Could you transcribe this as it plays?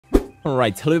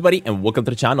Alright, hello everybody and welcome to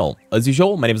the channel. As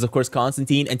usual, my name is of course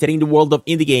Constantin, and today in the world of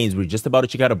indie games, we're just about to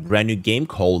check out a brand new game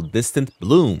called Distant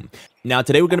Bloom. Now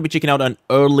today we're going to be checking out an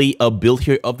early build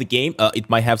here of the game. It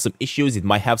might have some issues, it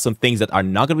might have some things that are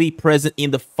not going to be present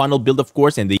in the final build of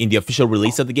course, and in the official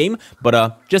release of the game.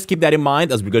 But just keep that in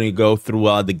mind as we're going to go through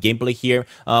the gameplay here.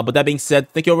 But that being said,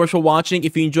 thank you very much for watching.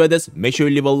 If you enjoyed this, make sure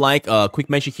you leave a like.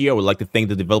 Quick mention here, I would like to thank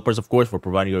the developers of course for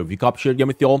providing a review copy share game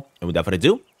with you all. And without further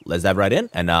ado, let's dive right in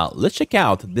and let's check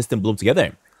out Distant Bloom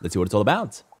together. Let's see what it's all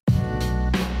about.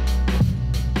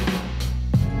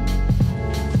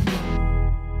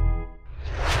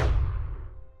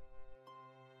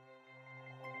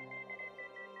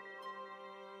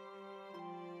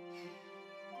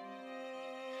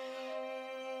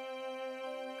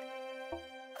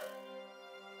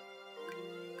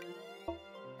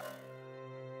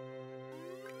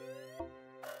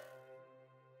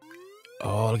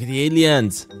 Oh, look at the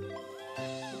aliens.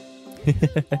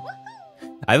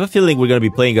 I have a feeling we're going to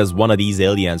be playing as one of these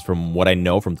aliens from what I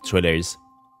know from the trailers.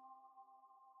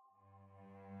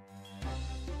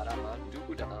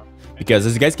 Because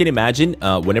as you guys can imagine,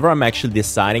 whenever I'm actually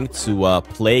deciding to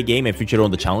play a game and feature it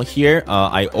on the channel here,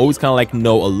 I always kind of like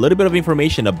know a little bit of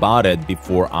information about it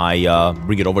before I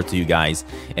bring it over to you guys.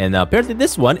 And apparently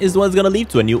this one is the one that's going to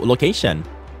lead to a new location.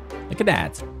 Look at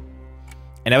that.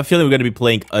 And I have a feeling we're going to be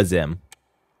playing as him.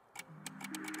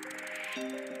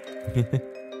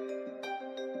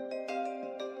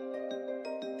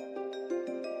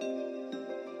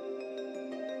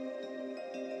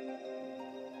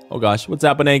 Oh gosh, what's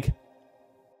happening?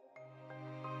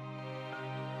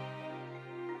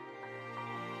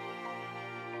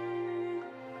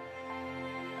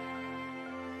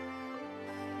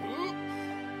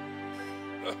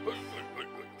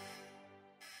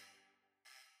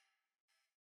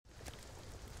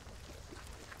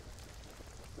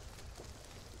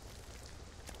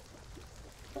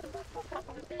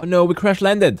 Oh no, we crash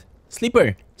landed.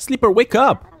 Sleeper, sleeper, wake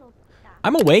up.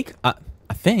 I'm awake, I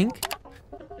think.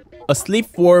 Asleep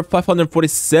for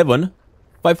 547,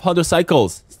 500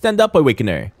 cycles. Stand up,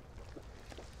 awakener.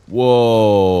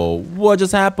 Whoa, what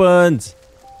just happened?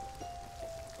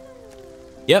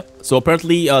 Yep, so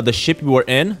apparently the ship we were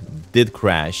in did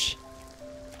crash.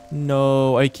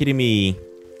 No, are you kidding me?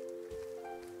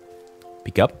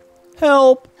 Pick up.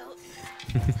 Help.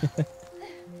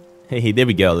 Hey, there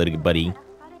we go, little buddy.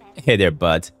 Hey there,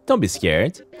 bud. Don't be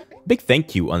scared. Big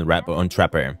thank you on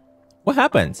Trapper. What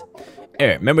happened?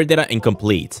 Error, memory data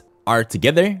incomplete. Are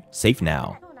together, safe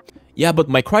now. Yeah, but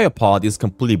my cryopod is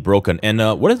completely broken. And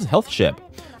what is the health ship?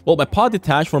 Well, my pod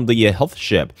detached from the health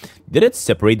ship. Did it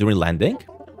separate during landing?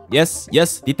 Yes,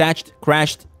 detached,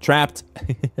 crashed, trapped.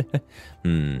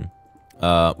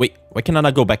 Wait, why can I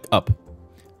not go back up?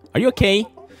 Are you okay?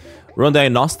 Run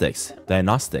diagnostics.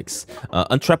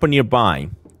 Untrapper nearby.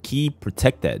 Key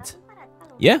protected.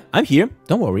 Yeah, I'm here.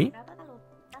 Don't worry.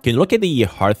 Can you look at the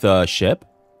hearth ship?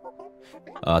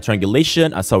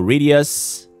 Triangulation. I saw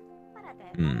radius.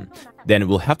 Then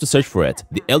we'll have to search for it.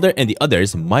 The Elder and the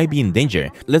others might be in danger.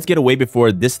 Let's get away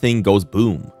before this thing goes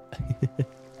boom.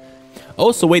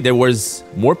 Oh, so wait, there was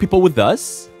more people with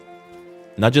us?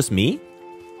 Not just me?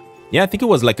 Yeah, I think it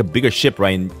was like a bigger ship,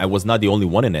 right? And I was not the only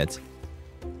one in it.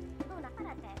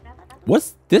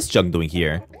 What's this junk doing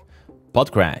here? Pod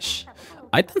crash.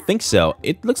 I don't think so.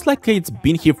 It looks like it's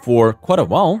been here for quite a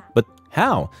while, but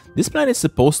how? This planet is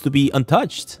supposed to be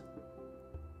untouched.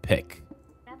 Pick.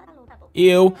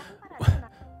 Ew.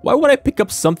 Why would I pick up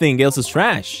something else's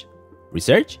trash?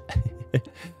 Research?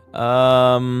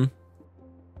 Let's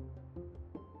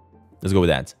go with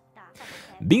that.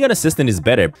 Being an assistant is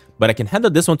better, but I can handle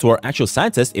this one to our actual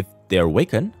scientists if they're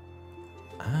awakened.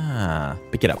 Ah,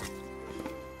 pick it up.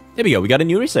 There we go, we got a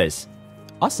new resource.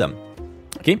 Awesome.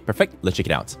 Okay, perfect. Let's check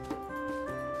it out.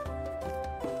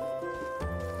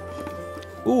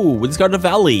 Ooh, we discovered the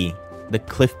valley. The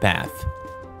cliff path.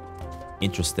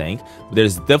 Interesting.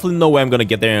 There's definitely no way I'm gonna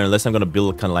get there unless I'm gonna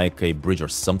build kind of like a bridge or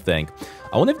something.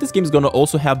 I wonder if this game is gonna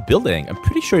also have building. I'm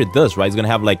pretty sure it does, right? It's gonna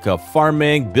have like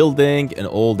farming, building, and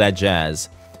all that jazz.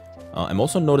 I'm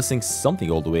also noticing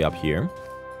something all the way up here.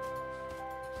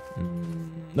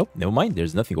 Nope, never mind.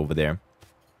 There's nothing over there.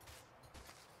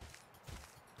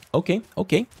 Okay.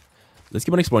 Let's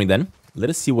keep on exploring then. Let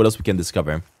us see what else we can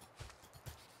discover.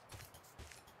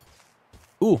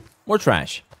 Ooh, more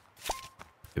trash.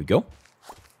 Here we go.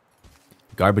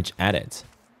 Garbage added.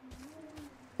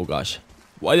 Oh gosh.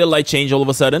 Why did the light change all of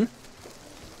a sudden?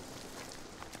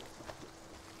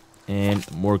 And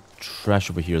more trash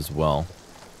over here as well.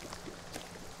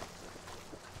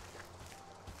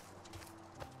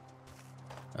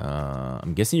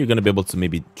 I'm guessing you're gonna be able to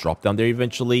maybe drop down there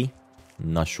eventually.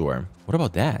 Not sure. What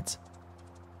about that?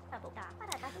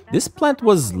 This plant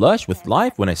was lush with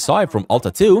life when I saw it from Alta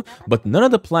 2, but none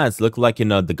of the plants look like in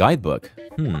the guidebook.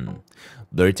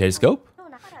 Blurry telescope?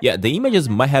 Yeah, the images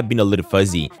might have been a little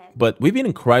fuzzy, but we've been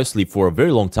in cryosleep for a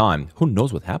very long time. Who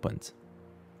knows what happened?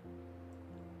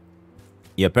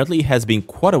 Yeah, apparently it has been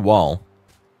quite a while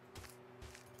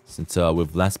since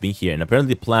we've last been here, and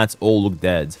apparently the plants all look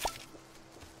dead.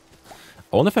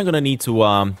 I wonder if I'm gonna need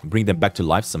to bring them back to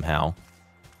life somehow.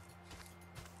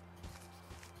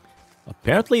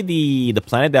 Apparently the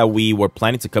planet that we were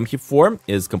planning to come here for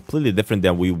is completely different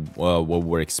than what we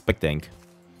were expecting.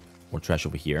 More trash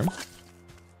over here.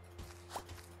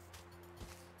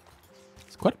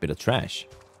 It's quite a bit of trash.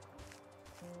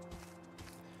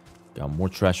 Got more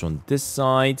trash on this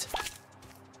side.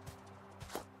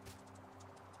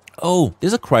 Oh,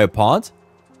 there's a cryopod.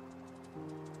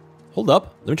 Hold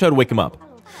up. Let me try to wake him up.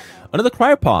 Another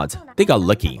cryopod. They got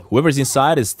lucky. Whoever's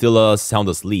inside is still sound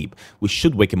asleep. We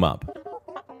should wake him up.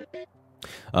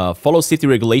 Follow safety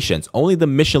regulations. Only the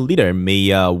mission leader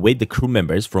may wake the crew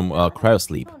members from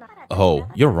cryosleep. Oh,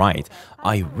 you're right.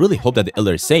 I really hope that the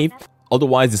elder is safe.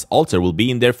 Otherwise, this altar will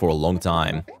be in there for a long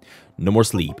time. No more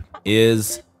sleep.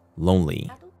 Is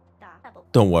lonely.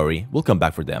 Don't worry. We'll come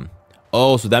back for them.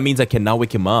 Oh, so that means I cannot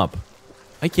wake him up.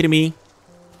 Are you kidding me?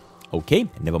 Okay,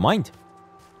 never mind.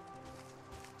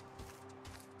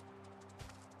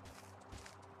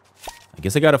 I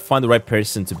guess I gotta find the right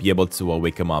person to be able to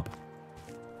wake him up.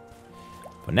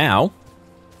 For now,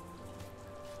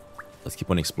 let's keep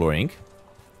on exploring.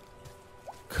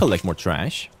 Collect more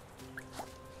trash.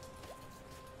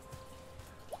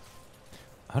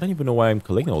 I don't even know why I'm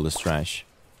collecting all this trash.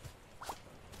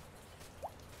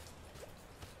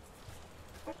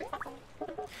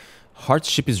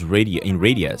 Hardship is in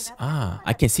radius. Ah,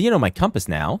 I can see it on my compass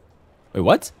now. Wait,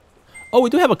 what? Oh, we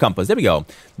do have a compass. There we go.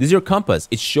 This is your compass.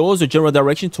 It shows the general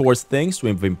direction towards things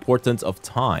with the importance of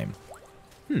time.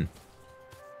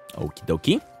 Okie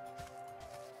dokie.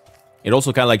 It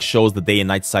also kind of like shows the day and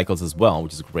night cycles as well,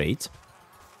 which is great.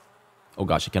 Oh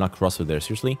gosh, I cannot cross through there.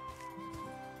 Seriously?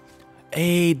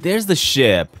 Hey, there's the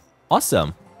ship.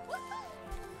 Awesome.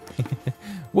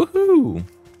 Woohoo!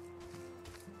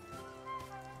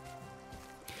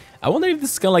 I wonder if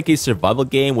this is kind of like a survival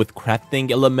game with crafting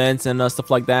elements and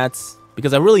stuff like that.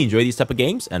 Because I really enjoy these type of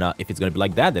games. And if it's going to be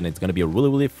like that, then it's going to be a really,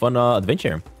 really fun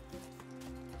adventure.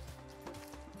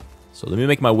 So let me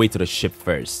make my way to the ship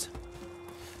first.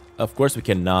 Of course, we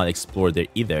cannot explore there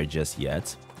either just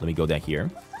yet. Let me go down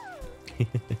here.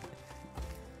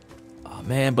 Oh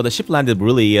man, but the ship landed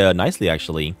really nicely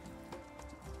actually.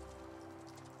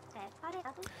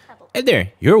 Hey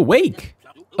there, you're awake.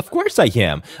 Of course I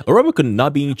am. A robot could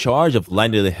not be in charge of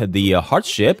landing the heart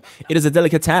ship. It is a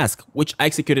delicate task, which I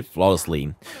executed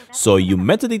flawlessly. So you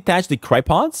meant to detach the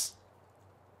crypods?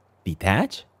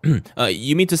 Detach?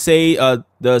 You mean to say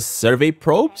the survey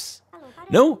probes?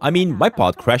 No, I mean my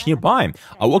pod crashed nearby.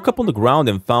 I woke up on the ground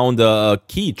and found a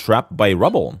key trapped by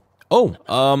rubble. Oh,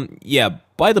 yeah,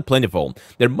 by the plentiful.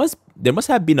 There must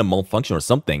have been a malfunction or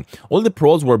something. Only the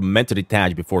probes were meant to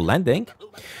detach before landing.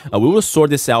 We will sort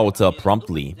this out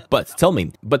promptly. But tell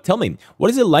me, what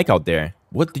is it like out there?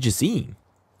 What did you see?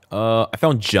 I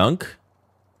found junk.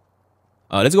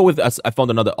 Let's go with I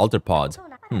found another altar pod.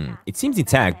 It seems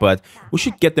intact, but we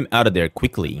should get them out of there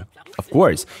quickly. Of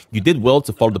course, you did well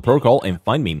to follow the protocol and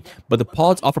find me, but the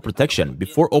pods offer protection.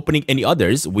 Before opening any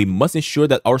others, we must ensure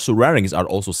that our surroundings are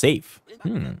also safe.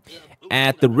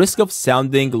 At the risk of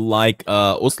sounding like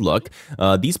Usluk,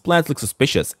 these plants look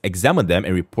suspicious. Examine them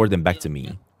and report them back to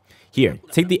me. Here,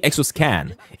 take the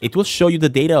exoscan. It will show you the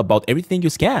data about everything you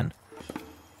scan.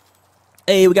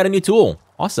 Hey, we got a new tool.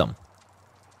 Awesome.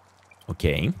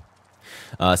 Okay.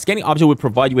 Scanning object will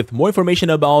provide you with more information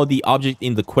about the object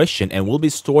in the question and will be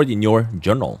stored in your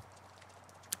journal.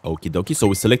 Okie dokie, so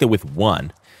we selected with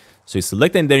 1. So you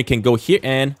select it and then you can go here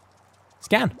and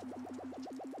scan.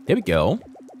 There we go.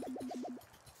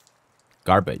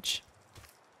 Garbage.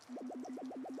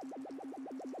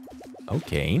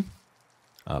 Okay.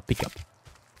 Pick up.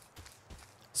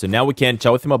 So now we can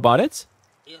chat with him about it.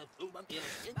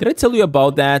 Did I tell you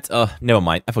about that? Never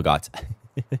mind, I forgot.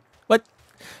 What?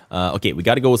 Okay, we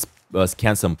gotta go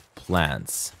scan some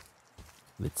plants.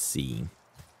 Let's see.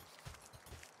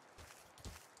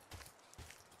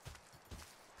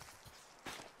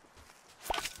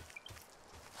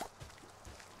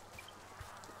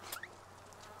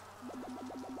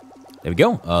 There we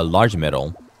go. Large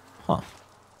metal. Huh.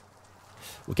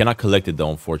 We cannot collect it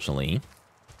though, unfortunately.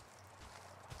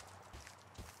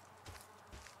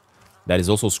 That is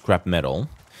also scrap metal.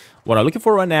 What I'm looking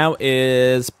for right now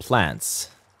is plants.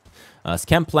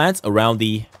 Scan plants around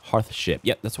the hearth ship.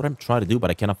 Yeah, that's what I'm trying to do, but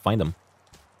I cannot find them.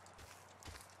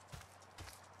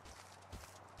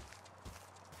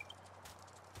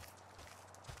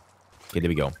 Okay, there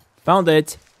we go. Found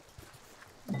it.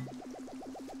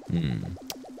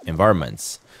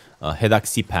 Environments.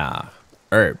 Hedaxipar.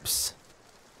 Herbs.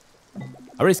 I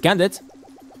already scanned it.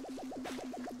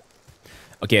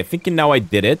 Okay, I'm thinking now I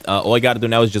did it. All I gotta do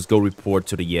now is just go report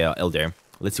to the elder.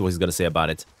 Let's see what he's gonna say about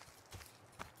it.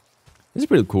 This is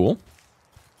pretty cool.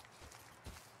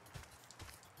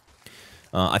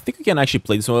 I think we can actually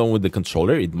play this one with the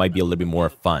controller. It might be a little bit more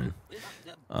fun.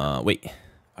 Wait.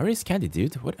 I already scanned it,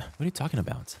 dude. What are you talking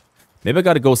about? Maybe I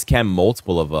gotta go scan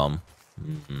multiple of them.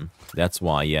 That's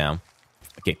why, yeah.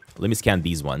 Okay, let me scan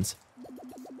these ones.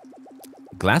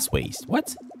 Glass waste.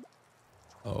 What?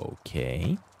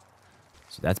 Okay.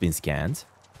 So that's been scanned.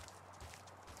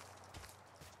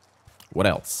 What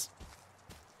else?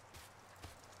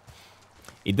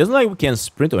 It doesn't look like we can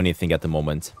sprint or anything at the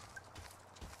moment.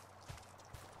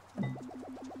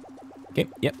 Okay,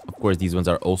 yep. Of course, these ones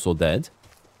are also dead.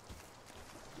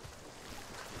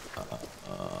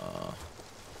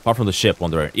 Far from the ship,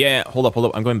 Wanderer. Yeah, hold up.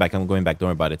 I'm going back. Don't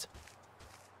worry about it.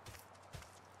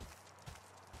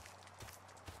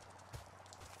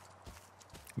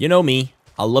 You know me.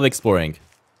 I love exploring.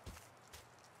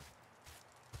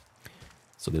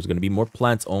 So there's going to be more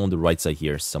plants on the right side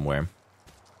here somewhere.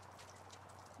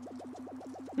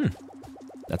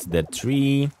 That's a dead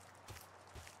tree.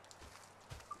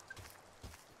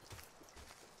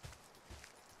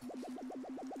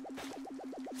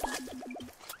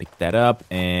 Pick that up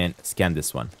and scan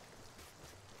this one.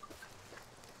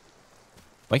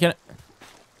 Why can't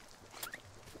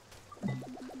I...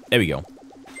 There we go.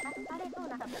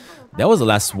 That was the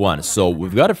last one. So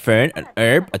we've got a fern, an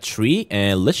herb, a tree,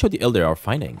 and let's show the elder our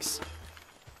findings.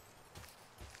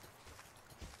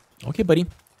 Okay, buddy.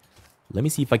 Let me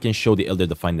see if I can show the elder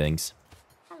the findings.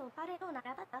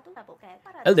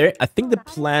 Elder, I think the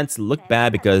plants look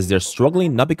bad because they're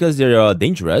struggling, not because they're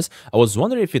dangerous. I was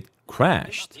wondering if it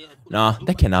crashed. Nah,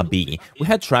 that cannot be. We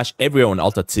had trash everywhere on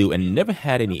Alta 2 and never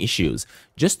had any issues.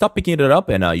 Just stop picking it up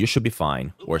and you should be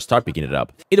fine. Or start picking it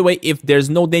up. Either way, if there's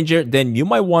no danger, then you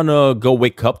might want to go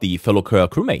wake up the fellow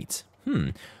crewmate.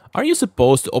 Are you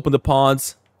supposed to open the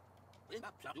pods?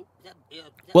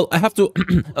 Well, I have to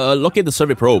locate the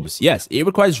survey probes. Yes, it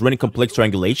requires running complex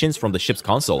triangulations from the ship's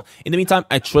console. In the meantime,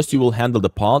 I trust you will handle the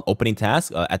pod opening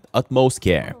task at utmost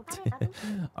care.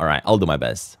 Alright, I'll do my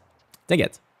best. Take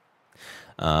it.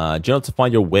 Journal to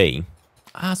find your way.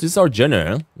 So this is our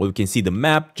journal, where we can see the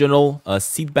map, journal,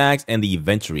 seed bags, and the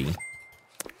inventory.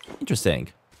 Interesting.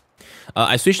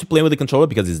 I switched to playing with the controller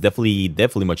because it's definitely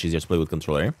much easier to play with the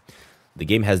controller. The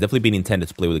game has definitely been intended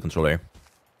to play with the controller.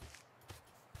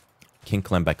 Can't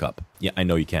climb back up. Yeah, I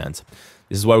know you can't.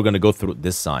 This is why we're gonna go through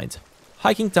this side.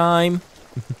 Hiking time!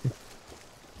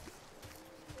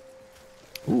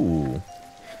 Ooh.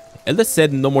 Elda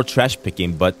said no more trash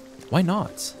picking, but why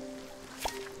not?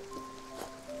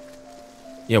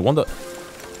 Yeah, wonder...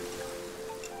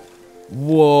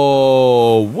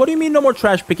 Whoa! What do you mean no more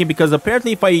trash picking? Because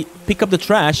apparently if I pick up the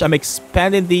trash, I'm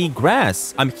expanding the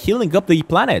grass. I'm healing up the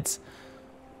planet.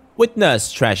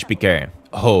 Witness, trash picker.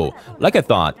 Oh, like I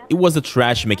thought, it was the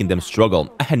trash making them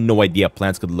struggle. I had no idea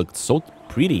plants could look so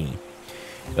pretty.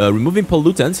 Removing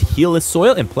pollutants, heal the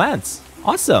soil and plants.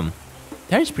 Awesome.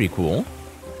 That is pretty cool.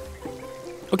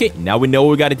 Okay, now we know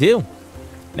what we gotta do.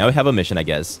 Now we have a mission, I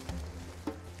guess.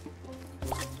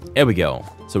 There we go.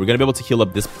 So we're gonna be able to heal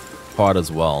up this part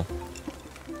as well.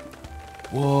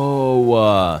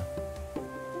 Whoa.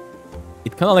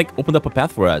 It kind of like opened up a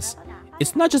path for us.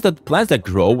 It's not just the plants that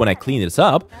grow when I clean this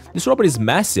up. This robot is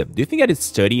massive. Do you think that it's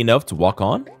sturdy enough to walk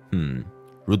on?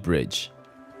 Root bridge.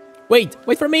 Wait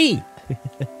for me!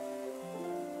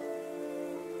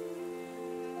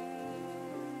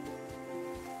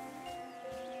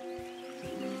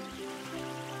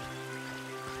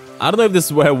 I don't know if this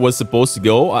is where I was supposed to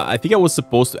go. I think I was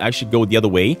supposed to actually go the other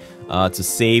way to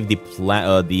save the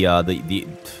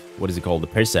what is it called? The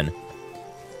person.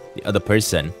 The other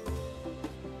person.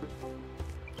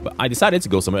 But I decided to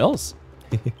go somewhere else.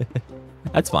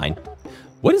 That's fine.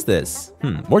 What is this?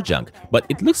 More junk. But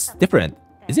it looks different.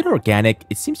 Is it organic?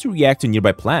 It seems to react to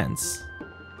nearby plants.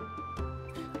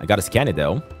 I gotta scan it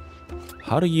though.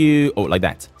 How do you... Oh, like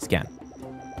that. Scan.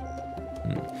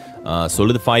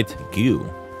 Solidified goo.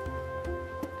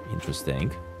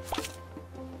 Interesting.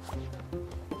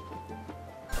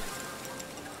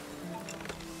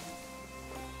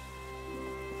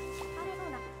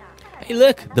 Hey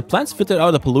look, the plants filter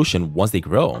out the pollution once they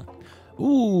grow.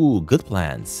 Ooh, good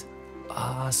plants.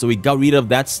 So we got rid of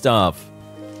that stuff.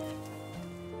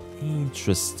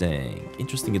 Interesting.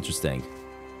 Interesting.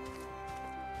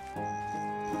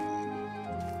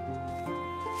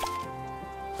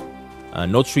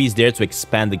 No trees there to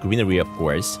expand the greenery, of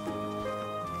course.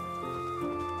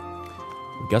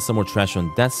 We got some more trash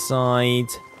on that side.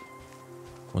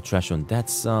 More trash on that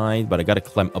side, but I gotta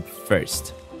climb up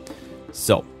first.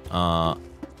 So,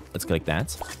 let's collect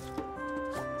that.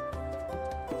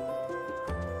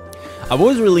 I've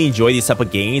always really enjoyed these type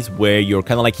of games where you're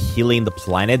kind of like healing the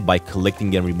planet by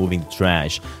collecting and removing the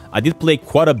trash. I did play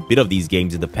quite a bit of these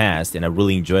games in the past, and I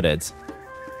really enjoyed it.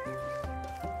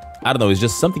 I don't know, it's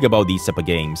just something about these type of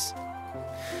games.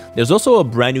 There's also a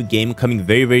brand new game coming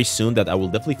very soon that I will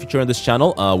definitely feature on this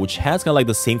channel, which has kind of like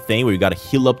the same thing where you gotta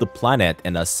heal up the planet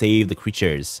and save the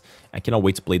creatures. I cannot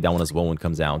wait to play that one as well when it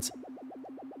comes out.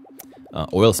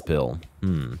 Oil spill.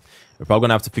 We're probably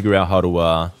gonna have to figure out how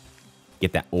to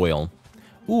get that oil.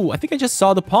 Ooh, I think I just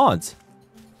saw the pond.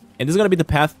 And this is gonna be the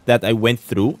path that I went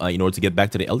through in order to get back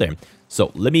to the Elder.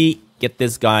 So let me get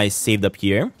this guy saved up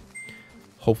here.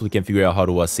 Hopefully can figure out how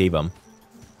to save him.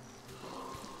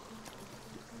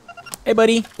 Hey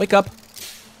buddy, wake up.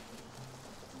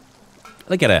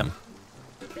 Look at him.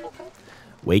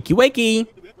 Wakey.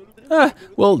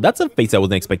 Well, that's a face I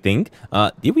wasn't expecting.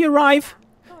 Did we arrive?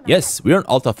 Yes, we're on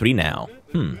Alta 3 now.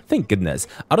 Thank goodness.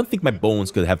 I don't think my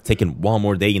bones could have taken one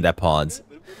more day in that pod.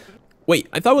 Wait,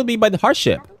 I thought it would be by the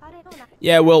hardship.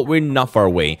 Yeah, well, we're not far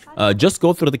away. Just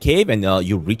go through the cave and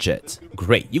you'll reach it.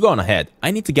 Great, you go on ahead.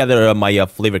 I need to gather my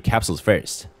flavor capsules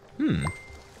first.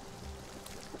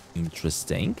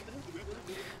 Interesting.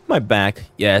 My back.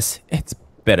 Yes, it's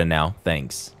better now.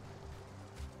 Thanks.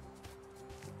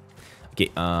 Okay,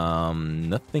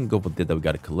 nothing over there that we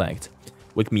gotta collect.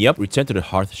 Wake me up, return to the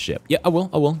hearth ship. Yeah, I will.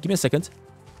 Give me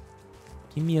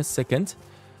a second.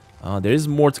 There is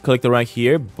more to collect around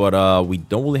here, but we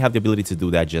don't really have the ability to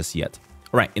do that just yet.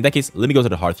 Alright, in that case, let me go to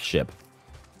the hearth ship.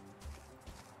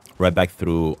 Right back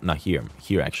through, not here,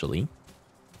 here actually.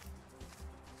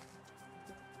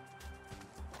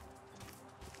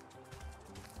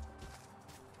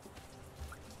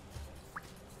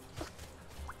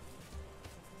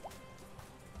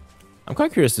 I'm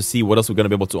quite curious to see what else we're going to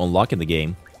be able to unlock in the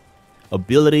game.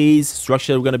 Abilities,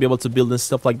 structure we're going to be able to build and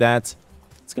stuff like that.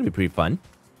 It's going to be pretty fun.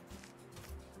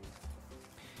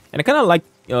 And I kind of like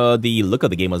the look of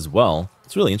the game as well.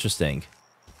 It's really interesting.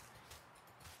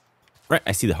 Right,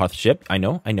 I see the hearth ship. I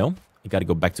know. I got to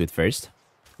go back to it first.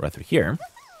 Right through here.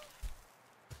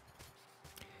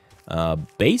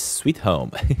 Base Sweet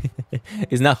Home.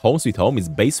 It's not Home Sweet Home, it's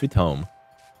Base Sweet Home.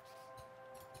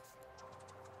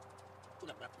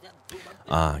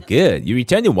 Good. You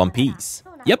returned in one piece.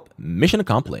 Yep, mission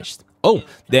accomplished. Oh,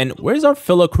 then where's our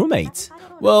fellow crewmate?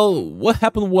 Well, what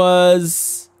happened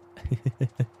was...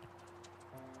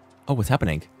 Oh, what's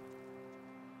happening?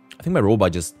 I think my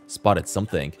robot just spotted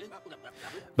something.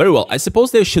 Very well, I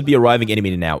suppose they should be arriving any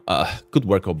minute now. Good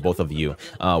work of both of you.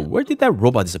 Where did that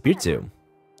robot disappear to?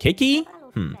 Keiki?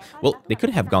 Well, they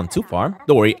couldn't have gone too far.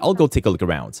 Don't worry, I'll go take a look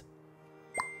around.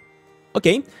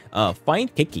 Okay,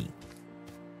 find Keiki.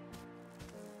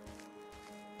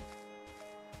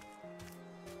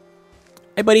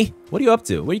 Hey buddy, what are you up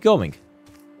to? Where are you going?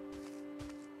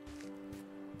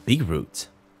 Big root.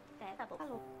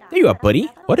 There you are, buddy.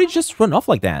 Why did you just run off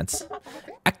like that?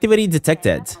 Activity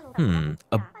detected.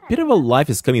 A bit of a life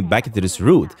is coming back into this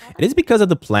root. It is because of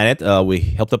the planet we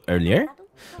helped up earlier.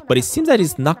 But it seems that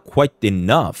it's not quite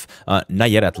enough. Not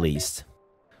yet, at least.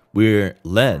 We're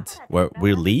led.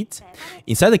 We're lead?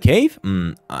 Inside the cave?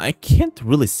 I can't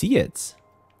really see it.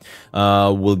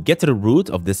 We'll get to the root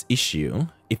of this issue.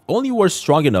 If only you were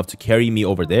strong enough to carry me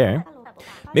over there.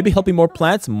 Maybe helping more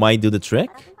plants might do the trick.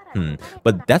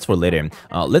 But that's for later.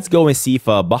 Let's go and see if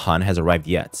Bahan has arrived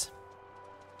yet.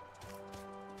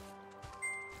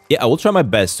 Yeah, I will try my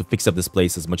best to fix up this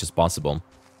place as much as possible.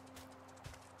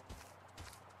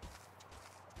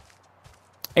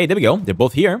 Hey, there we go. They're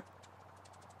both here.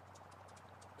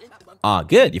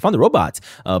 Good. You found the robot.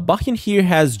 Bahan here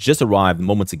has just arrived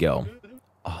moments ago.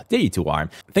 There you two are.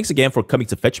 Thanks again for coming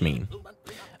to fetch me.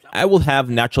 I will have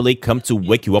naturally come to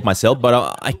wake you up myself,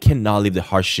 but I cannot leave the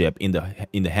hardship in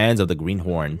the hands of the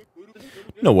greenhorn.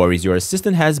 No worries, your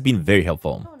assistant has been very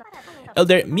helpful.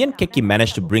 Elder, me and Keiki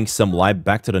managed to bring some life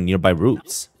back to the nearby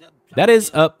roots. That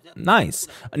is, nice.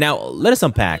 Now, let us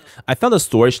unpack. I found a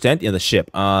storage tent in the ship.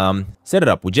 Set it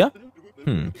up, would ya?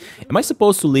 Am I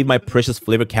supposed to leave my precious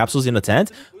flavor capsules in the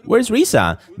tent? Where's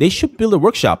Risa? They should build a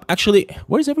workshop. Actually,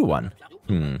 where's everyone?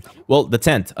 Well, the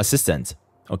tent, assistant.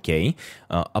 Okay,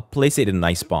 I'll place it in a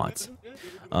nice spot.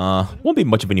 Won't be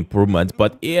much of an improvement,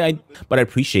 but yeah, but I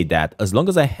appreciate that, as long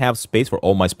as I have space for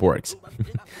all my sporks.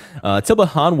 Tell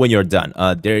Bahan when you're done.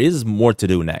 There is more to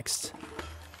do next.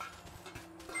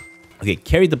 Okay,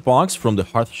 carry the box from the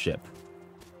hearth ship.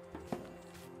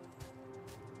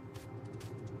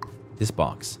 This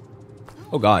box.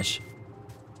 Oh gosh.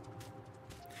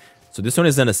 So this one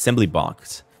is an assembly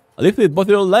box. Lift with both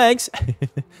your legs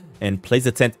and place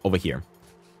the tent over here.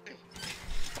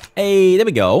 Hey, there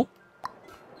we go.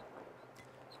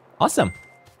 Awesome.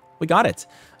 We got it.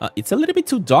 It's a little bit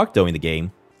too dark though in the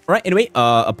game. Alright, anyway,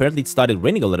 apparently it started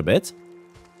raining a little bit.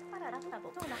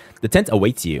 The tent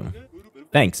awaits you.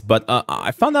 Thanks, but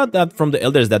I found out that from the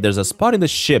elders that there's a spot in the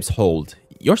ship's hold.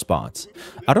 Your spot.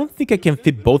 I don't think I can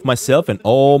fit both myself and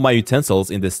all my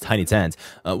utensils in this tiny tent.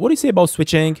 What do you say about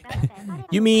switching?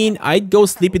 You mean I'd go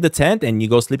sleep in the tent and you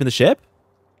go sleep in the ship?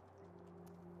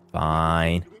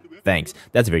 Fine. Thanks.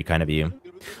 That's very kind of you.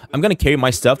 I'm gonna carry my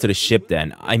stuff to the ship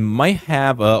then. I might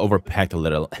have overpacked a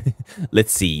little.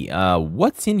 Let's see.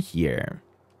 What's in here?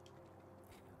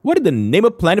 What in the name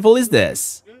of plentiful is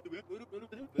this?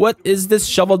 What is this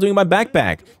shovel doing in my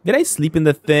backpack? Did I sleep in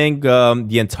the thing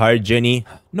the entire journey?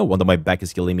 No wonder my back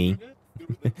is killing me.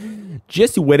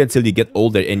 Just you wait until you get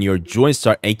older and your joints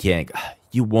start aching.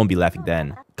 You won't be laughing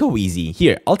then. Go easy.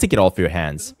 Here, I'll take it off your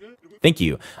hands. Thank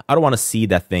you. I don't want to see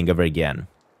that thing ever again.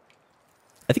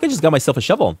 I think I just got myself a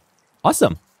shovel.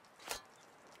 Awesome.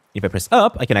 If I press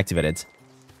up, I can activate it.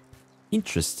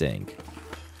 Interesting.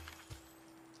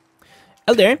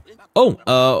 Elder?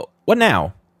 Oh, what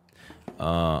now?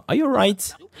 Are you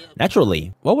alright?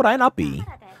 Naturally. What would I not be?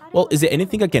 Well, is there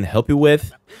anything I can help you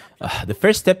with? The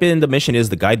first step in the mission is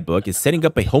the guidebook is setting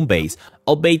up a home base,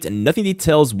 albeit nothing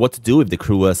details what to do if the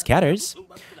crew scatters.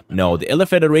 No, the Elder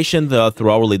Federation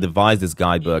thoroughly devised this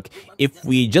guidebook. If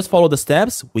we just follow the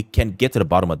steps, we can get to the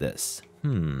bottom of this.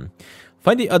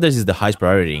 Finding others is the highest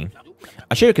priority.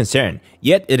 I share your concern,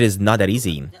 yet it is not that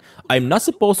easy. I'm not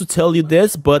supposed to tell you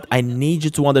this, but I need you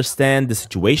to understand the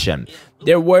situation.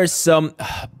 There were some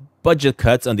budget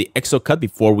cuts on the exo cut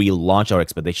before we launched our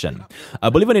expedition. I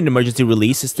believe an emergency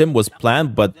release system was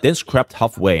planned but then scrapped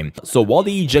halfway. So while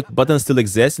the eject button still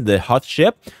exists in the hearth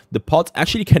ship, the pods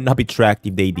actually cannot be tracked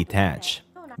if they detach.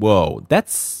 Whoa,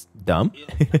 that's dumb.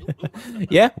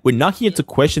 Yeah, we're not here to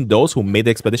question those who made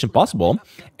the expedition possible.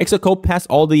 Exocode passed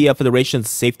all the Federation's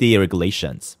safety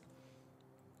regulations.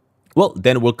 Well,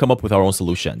 then we'll come up with our own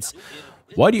solutions.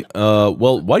 Why do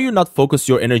you not focus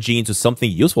your energy into something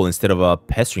useful instead of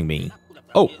pestering me?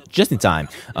 Oh, just in time.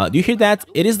 Do you hear that?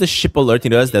 It is the ship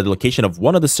alerting us that the location of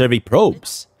one of the survey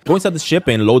probes. Go inside the ship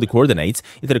and load the coordinates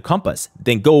into the compass,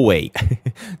 then go away.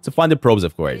 To find the probes,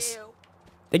 of course.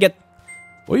 Take it.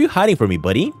 What are you hiding from me,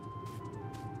 buddy?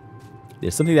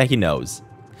 There's something that he knows.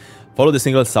 Follow the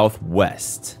signal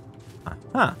southwest.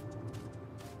 Aha.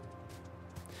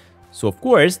 So, of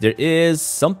course, there is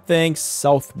something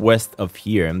southwest of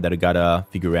here that I gotta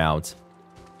figure out.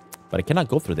 But I cannot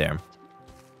go through there.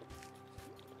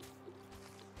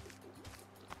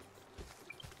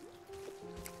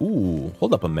 Ooh,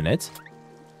 hold up a minute.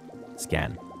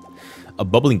 Scan. A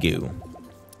bubbling goo.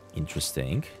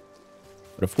 Interesting.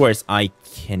 But of course, I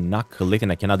cannot collect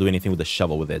and I cannot do anything with the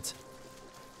shovel with it.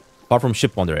 Far from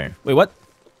ship wanderer. Wait, what?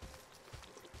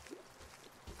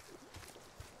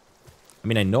 I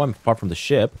mean, I know I'm far from the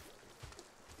ship.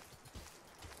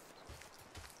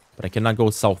 But I cannot go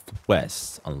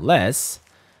southwest. Unless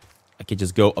I can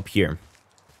just go up here.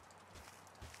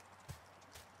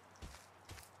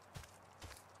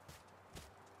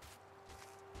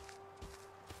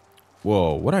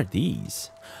 Whoa, what are these?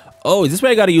 Oh, is this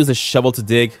where I gotta use a shovel to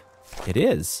dig? It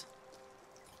is.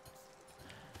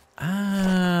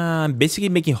 Ah, I'm basically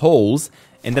making holes.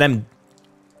 And then I'm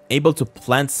able to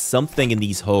plant something in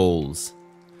these holes.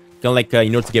 Kind of like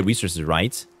in order to get resources,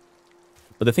 right?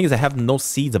 But the thing is I have no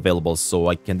seeds available, so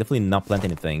I can definitely not plant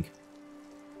anything.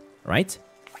 Right?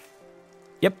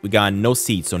 Yep, we got no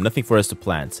seeds, so nothing for us to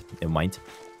plant. Never mind.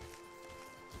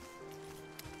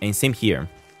 And same here.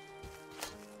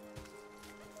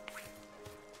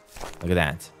 Look at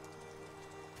that.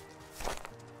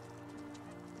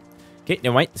 Okay,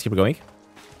 never mind. Let's keep going.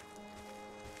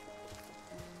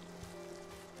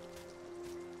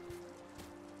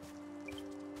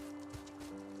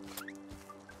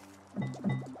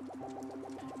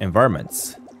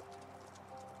 Environments.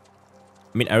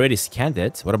 I mean, I already scanned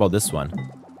it. What about this one?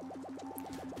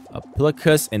 A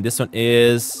Pilicus, and this one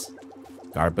is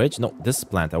garbage. No, this is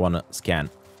plant I want to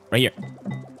scan. Right here.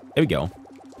 There we go.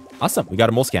 Awesome. We got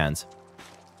them all scanned.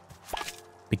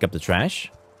 Pick up the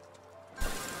trash.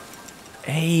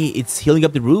 Hey, it's healing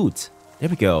up the root. There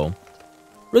we go.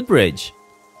 Root bridge.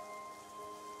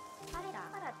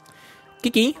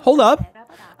 Kiki, hold up.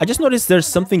 I just noticed there's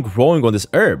something growing on this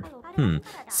herb.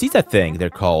 Seeds I think they're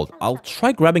called. I'll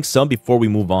try grabbing some before we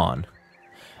move on.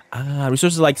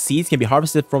 Resources like seeds can be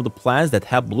harvested from the plants that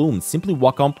have bloomed. Simply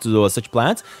walk up to such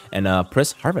plants and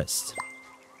press harvest.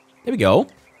 There we go.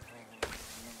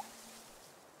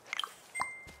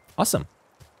 Awesome.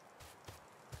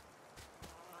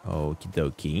 Okie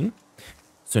dokie.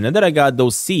 So now that I got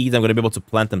those seeds, I'm going to be able to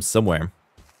plant them somewhere.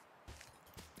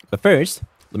 But first,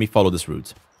 let me follow this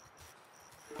route.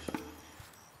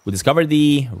 We discovered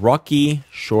the rocky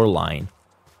shoreline.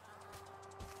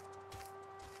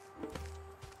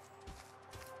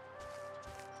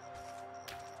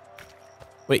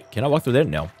 Wait, can I walk through there?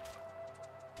 No.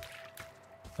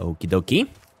 Okie dokie.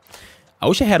 I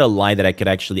wish I had a line that I could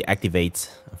actually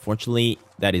activate. Unfortunately,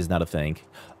 that is not a thing.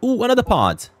 Ooh, another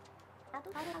pod.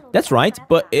 That's right,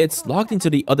 but it's locked into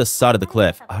the other side of the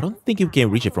cliff. I don't think you can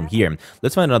reach it from here.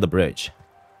 Let's find another bridge.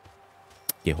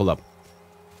 Okay, hold up.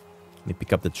 Let me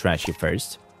pick up the trash here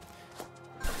first.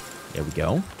 There we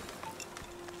go.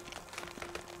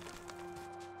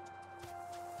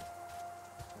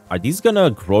 Are these gonna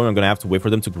grow and I'm gonna have to wait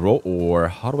for them to grow? Or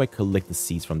how do I collect the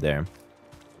seeds from there?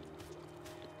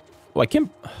 Oh, I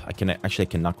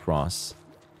cannot cross.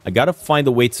 I gotta find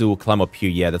a way to climb up here.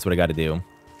 Yeah, that's what I gotta do.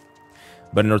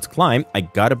 But in order to climb, I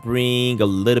gotta bring a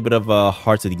little bit of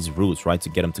heart to these roots, right? To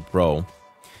get them to grow.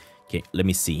 Okay, let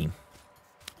me see.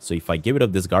 So if I get rid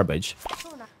of this garbage...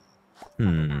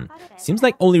 Seems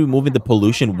like only removing the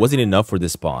pollution wasn't enough for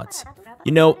this spot.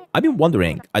 You know, I've been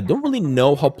wondering. I don't really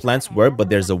know how plants work, but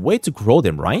there's a way to grow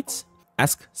them, right?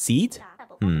 Ask seed?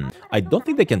 I don't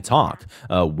think they can talk.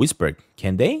 Whisper,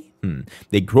 can they?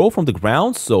 They grow from the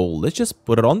ground, so let's just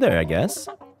put it on there, I guess.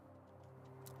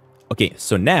 Okay,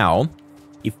 so now,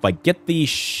 if I get the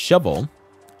shovel,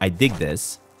 I dig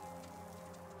this.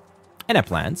 And I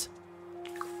plant.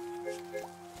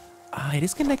 It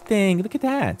is connecting. Look at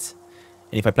that.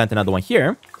 And if I plant another one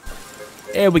here,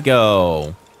 there we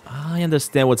go. I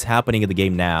understand what's happening in the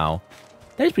game now.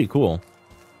 That is pretty cool.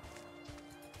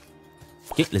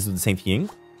 Okay, let's do the same thing.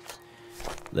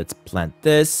 Let's plant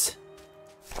this.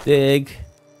 Dig.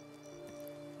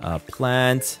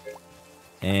 Plant.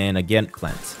 And again,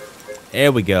 plant.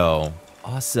 There we go.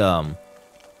 Awesome.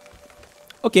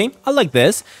 Okay, I like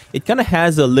this. It kind of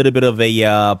has a little bit of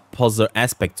a puzzle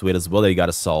aspect to it as well that you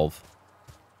gotta solve.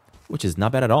 Which is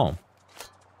not bad at all.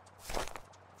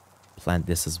 Plant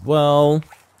this as well.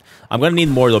 I'm gonna need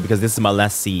more though because this is my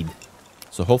last seed.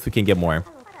 So hopefully we can get more.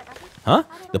 Huh?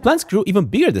 The plants grew even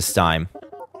bigger this time.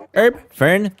 Herb,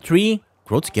 fern, tree,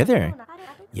 grow together.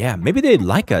 Yeah, maybe they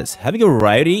like us. Having a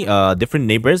variety, different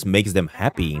neighbors makes them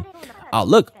happy.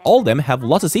 Look, all of them have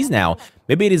lots of seeds now.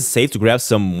 Maybe it is safe to grab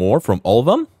some more from all of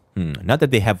them? Not that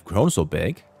they have grown so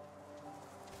big.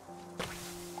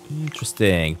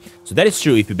 Interesting. So that is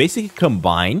true. If you basically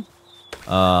combine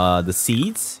the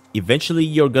seeds, eventually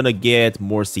you're gonna get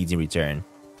more seeds in return.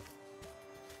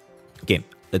 Okay,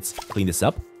 let's clean this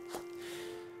up.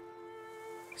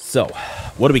 So,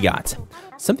 what do we got?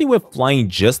 Something went flying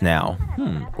just now.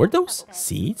 Were those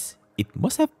seeds? It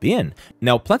must have been.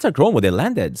 Now, plants are growing where they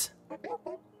landed.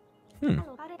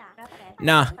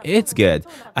 Nah, it's good.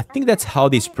 I think that's how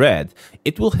they spread.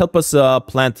 It will help us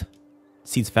plant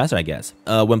seeds faster, I guess.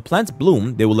 When plants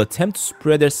bloom, they will attempt to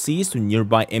spread their seeds to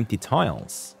nearby empty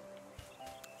tiles.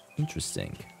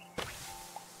 Interesting.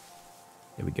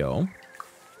 There we go.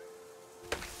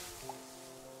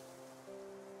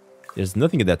 There's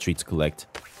nothing in that tree to collect.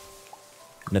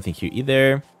 Nothing here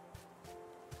either.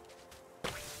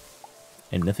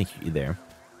 And nothing here either.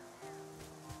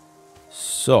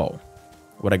 So,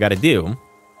 what I gotta do...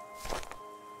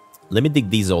 Let me dig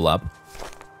these all up.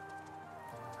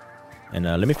 And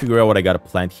let me figure out what I gotta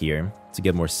plant here to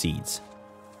get more seeds.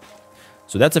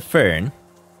 So that's a fern.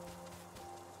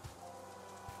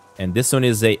 And this one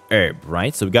is a herb,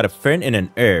 right? So we got a fern and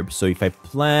an herb. So if I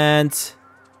plant...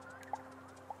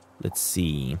 Let's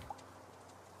see.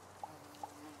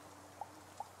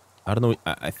 I don't know.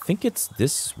 I think it's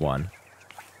this one.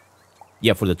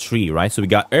 Yeah, for the tree, right? So we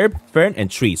got herb, fern,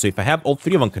 and tree. So if I have all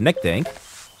three of them connecting...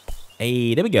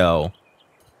 Hey, there we go.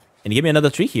 And you give me another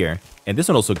tree here. And this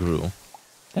one also grew.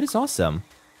 That is awesome.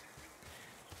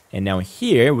 And now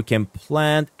here we can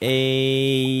plant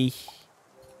a...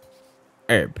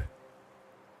 herb.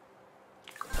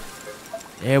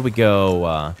 There we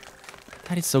go.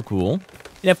 That is so cool.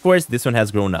 And of course, this one has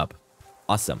grown up.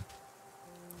 Awesome.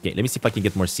 Okay, let me see if I can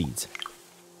get more seeds.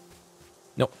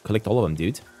 No, collect all of them,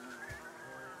 dude.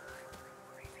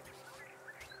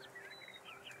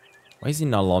 Why is he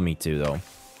not allowing me to, though?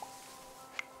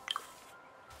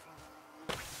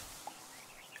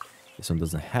 This one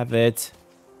doesn't have it.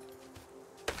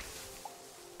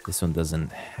 This one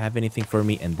doesn't have anything for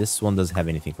me. And this one doesn't have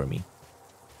anything for me.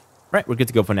 Right, we're good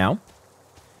to go for now.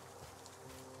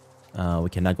 We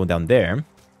cannot go down there.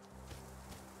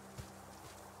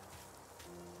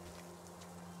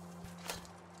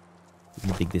 Let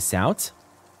me dig this out.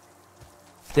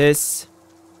 This.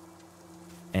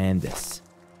 And this.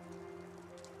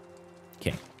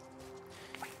 Okay.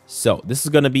 So, this is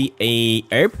going to be a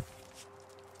herb.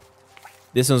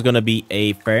 This one's going to be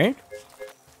a fern.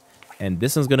 And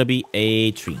this one's going to be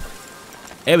a tree.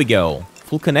 There we go.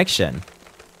 Full connection.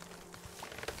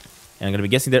 And I'm going to be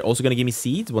guessing they're also going to give me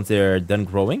seeds once they're done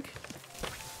growing.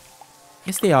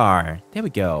 Yes, they are. There we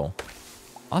go.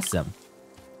 Awesome.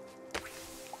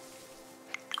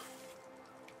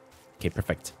 Okay,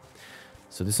 perfect.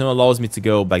 So this one allows me to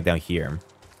go back down here.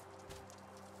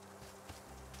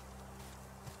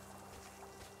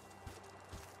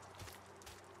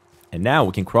 And now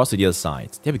we can cross to the other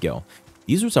side. There we go.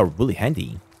 These roots are really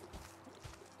handy.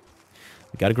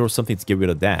 We gotta grow something to get rid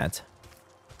of that.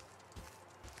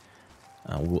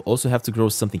 We'll also have to grow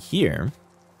something here.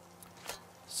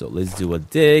 So let's do a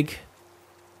dig.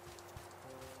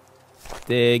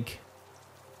 Dig.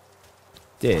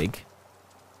 Dig.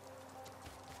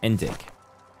 And dig.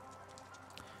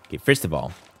 Okay, first of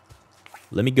all,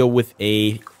 let me go with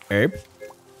a herb.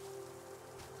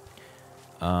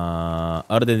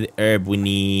 Other than the herb, we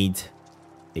need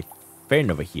a fern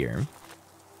over here.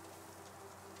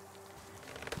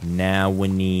 Now we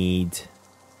need...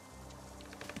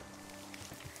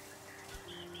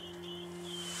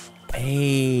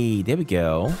 Hey, there we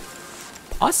go.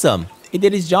 Awesome. It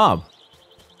did its job.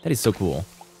 That is so cool.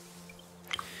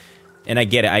 And I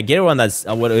get it. I get it on that's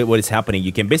what is happening.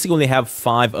 You can basically only have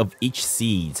 5 of each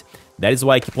seed. That is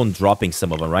why I keep on dropping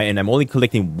some of them, right? And I'm only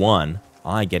collecting 1.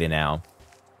 I get it now.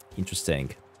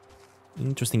 Interesting.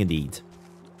 Interesting indeed.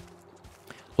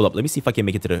 Hold up. Let me see if I can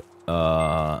make it to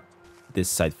the this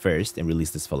side first and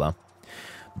release this fella.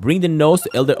 Bring the nose to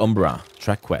Elder Umbra.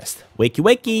 Track quest. Wakey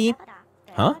wakey.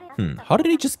 Huh? How did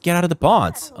he just get out of the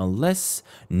pods? Unless...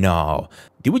 No.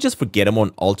 Did we just forget him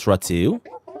on Ultra too?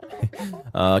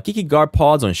 Kiki guard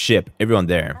pods on ship. Everyone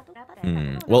there.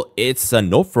 Well, it's a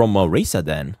note from Reza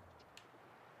then.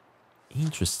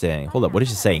 Interesting. Hold up. What is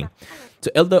she saying?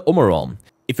 To Elder Omeral.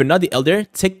 If you're not the Elder,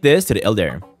 take this to the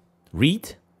Elder.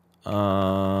 Read.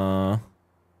 I'm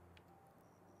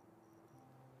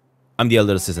the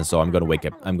Elder Assistant, so I'm gonna wake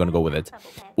up. I'm gonna go with it.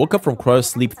 Woke up from cryo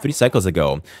sleep 3 cycles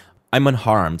ago. I'm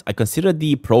unharmed. I considered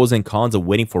the pros and cons of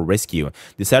waiting for rescue.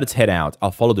 Decided to head out.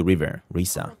 I'll follow the river.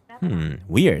 Risa.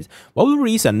 Weird. Why would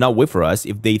Risa not wait for us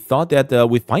if they thought that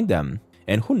we'd find them?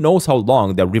 And who knows how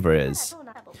long that river is?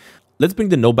 Let's bring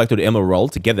the note back to the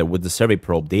Emerald together with the survey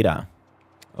probe data.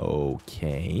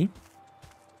 Okay.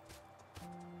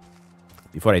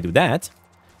 Before I do that,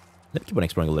 let me keep on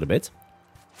exploring a little bit.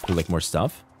 Collect more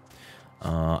stuff.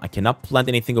 I cannot plant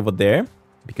anything over there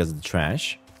because of the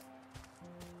trash.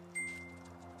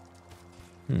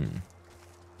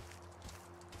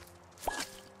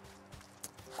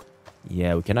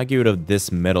 Yeah, we cannot get rid of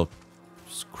this metal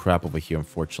scrap over here,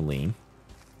 unfortunately.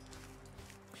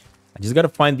 I just gotta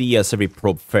find the survey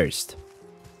probe first.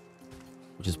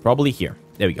 Which is probably here.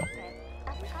 There we go.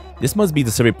 This must be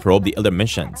the survey probe the Elder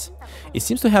mentioned. It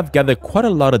seems to have gathered quite a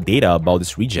lot of data about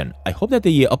this region. I hope that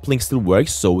the uplink still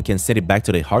works so we can send it back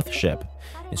to the Hearth ship.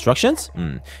 Instructions?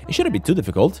 It shouldn't be too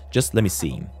difficult. Just let me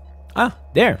see. Ah,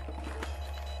 there.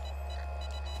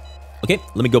 Okay,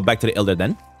 let me go back to the Elder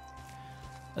then.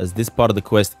 As this part of the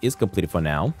quest is completed for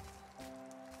now.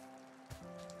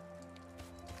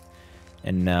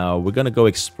 And now we're gonna go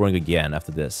exploring again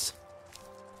after this.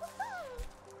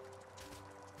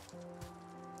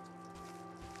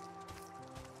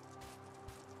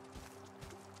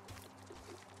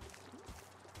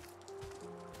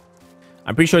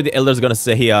 I'm pretty sure the Elder's gonna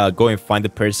say, go and find the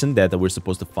person that we're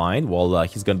supposed to find. While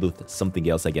he's gonna do something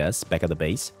else, I guess, back at the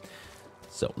base.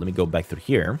 So, let me go back through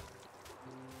here.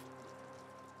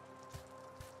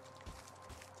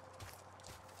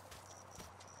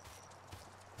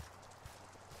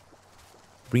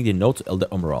 Bring the note to Elder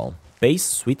Umbral. Base,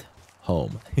 sweet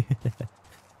home.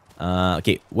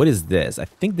 Okay, what is this? I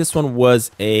think this one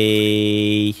was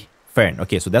a fern.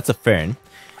 Okay, so that's a fern.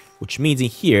 Which means in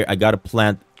here, I gotta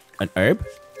plant an herb.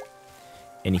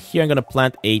 And here, I'm gonna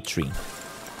plant a tree.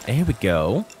 There we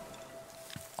go.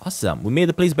 Awesome. We made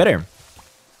the place better.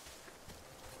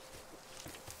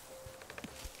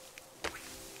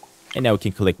 And now we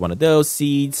can collect one of those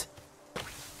seeds.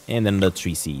 And then the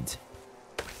tree seed.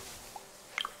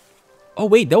 Oh,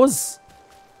 wait, that was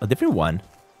a different one.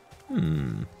 I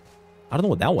don't know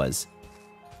what that was.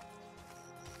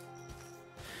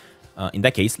 In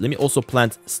that case, let me also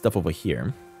plant stuff over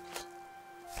here.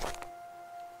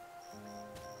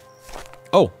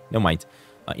 Oh, never mind.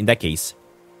 In that case,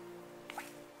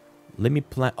 let me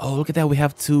plant... Oh, look at that. We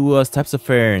have two types of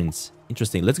ferns.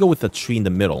 Interesting. Let's go with a tree in the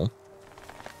middle.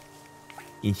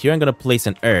 In here, I'm going to place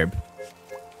an herb.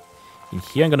 In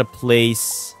here, I'm going to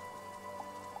place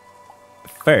a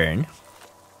fern.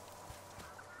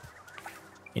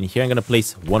 And here, I'm going to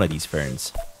place one of these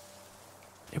ferns.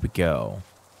 There we go.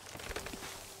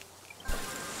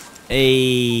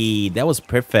 Hey, that was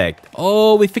perfect.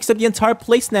 Oh, we fixed up the entire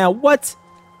place now. What?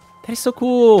 That is so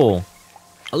cool.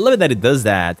 I love it that it does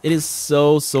that. It is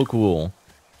so, so cool.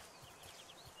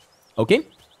 Okay.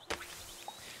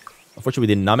 Unfortunately,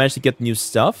 we did not manage to get new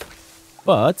stuff.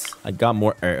 But I got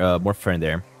more fern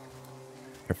there.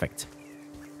 Perfect.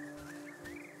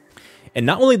 And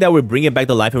not only that, we're bringing it back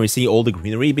to life and we're seeing all the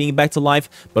greenery being back to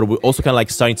life, but we're also kind of like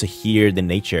starting to hear the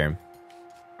nature.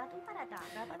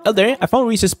 Elder, I found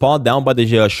Reese's paw down by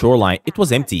the shoreline. It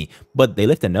was empty, but they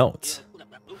left a note.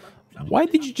 Why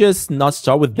did you just not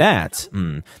start with that?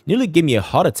 Nearly gave me a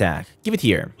heart attack. Give it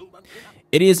here.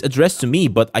 It is addressed to me,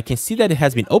 but I can see that it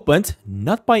has been opened.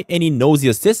 Not by any nosy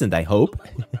assistant, I hope.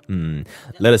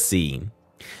 Let us see.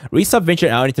 Risa ventured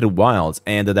out into the wilds,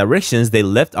 and the directions they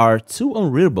left are too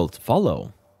unreadable to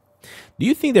follow. Do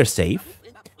you think they're safe?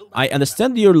 I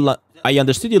understood you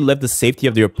left the safety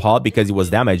of your paw because it was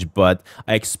damaged, but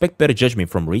I expect better judgment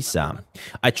from Risa.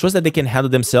 I trust that they can handle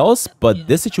themselves, but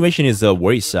this situation is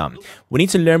worrisome. We need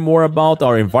to learn more about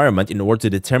our environment in order to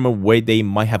determine where they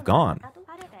might have gone.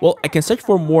 Well, I can search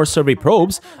for more survey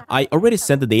probes. I already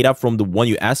sent the data from the one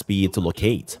you asked me to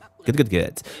locate.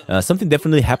 Good. Something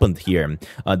definitely happened here.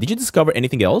 Did you discover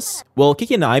anything else? Well,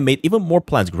 Kiki and I made even more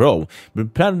plants grow. We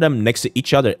planted them next to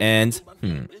each other and...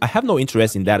 I have no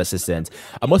interest in that, assistant.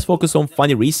 I must focus on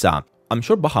finding Risa. I'm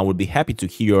sure Bahan would be happy to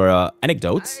hear your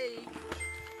anecdotes.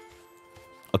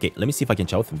 Okay, let me see if I can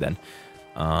chat with him then.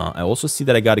 I also see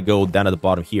that I gotta go down at the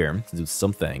bottom here to do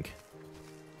something.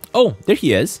 Oh, there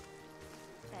he is.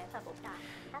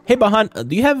 Hey, Bahan,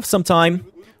 do you have some time?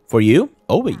 For you?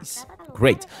 Always.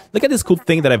 Great. Look at this cool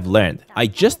thing that I've learned. I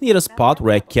just need a spot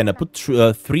where I can put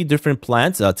three different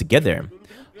plants together.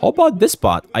 How about this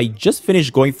spot? I just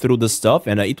finished going through the stuff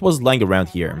and it was lying around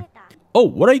here. Oh,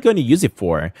 what are you going to use it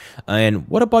for? And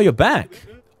what about your back?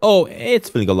 Oh, it's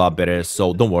feeling a lot better,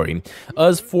 so don't worry.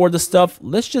 As for the stuff,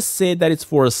 let's just say that it's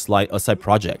for a side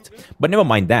project. But never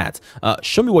mind that.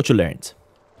 Show me what you learned.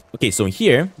 Okay, so in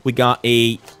here, we got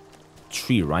a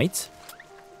tree, right?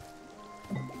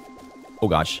 Oh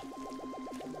gosh.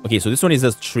 Okay, so this one is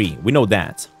a tree. We know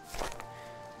that.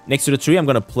 Next to the tree, I'm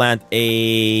going to plant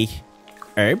a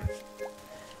herb.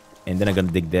 And then I'm going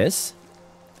to dig this.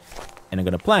 And I'm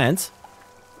going to plant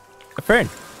a fern.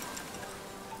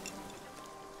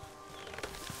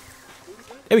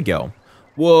 There we go.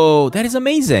 Whoa, that is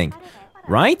amazing.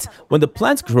 Right? When the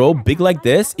plants grow big like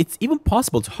this, it's even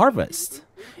possible to harvest.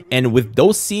 And with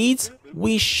those seeds,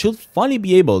 we should finally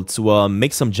be able to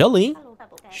make some jelly.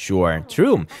 Sure,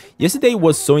 true. Yesterday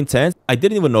was so intense, I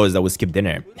didn't even notice that we skipped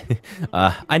dinner.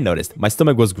 I noticed. My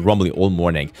stomach was grumbling all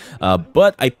morning.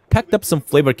 But I packed up some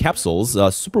flavor capsules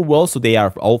super well so they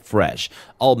are all fresh.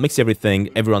 I'll mix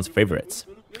everyone's favorites.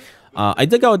 I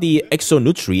dug out the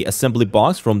Exonutri assembly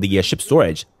box from the ship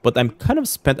storage, but I'm kind of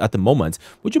spent at the moment.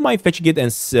 Would you mind fetching it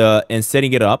and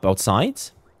setting it up outside?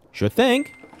 Sure thing.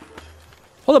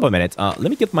 Hold up a minute. Let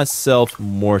me get myself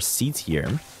more seeds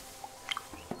here.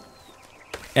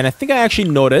 And I think I actually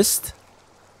noticed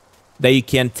that you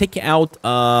can take out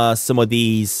some of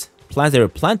these plants that you're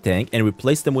planting and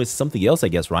replace them with something else, I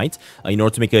guess, right? In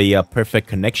order to make a perfect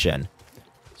connection.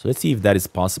 So let's see if that is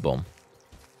possible.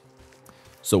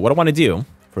 So what I want to do,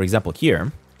 for example,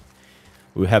 here,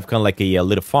 we have kind of like a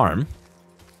little farm.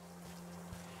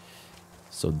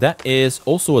 So that is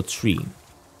also a tree.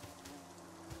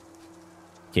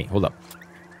 Okay, hold up.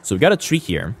 So we got a tree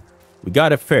here. We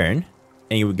got a fern.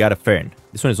 And we got a fern.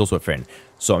 This one is also a fern.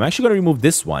 So I'm actually going to remove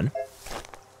this one.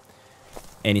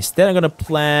 And instead I'm going to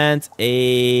plant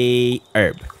a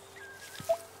herb.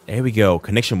 There we go.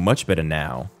 Connection much better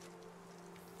now.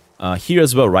 Here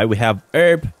as well, right? We have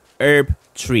herb,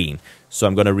 tree. So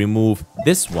I'm going to remove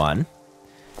this one.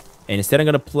 And instead I'm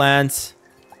going to plant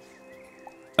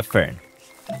a fern.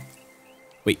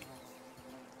 Wait.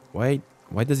 Why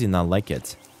does he not like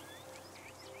it?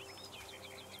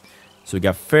 So we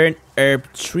got fern,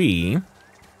 herb, tree.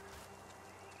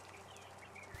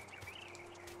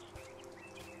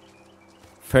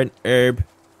 Fern, herb.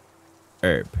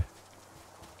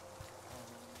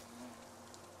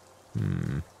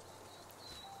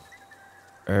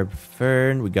 Herb,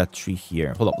 fern. We got tree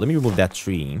here. Hold up. Let me remove that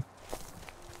tree.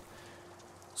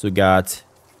 So we got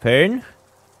fern,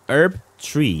 herb,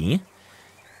 tree.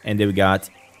 And then we got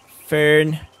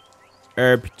fern,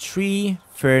 herb, tree,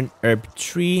 fern, herb,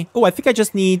 tree. Oh, I think I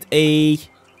just need a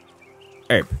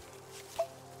herb.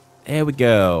 There we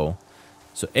go.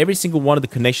 So every single one of the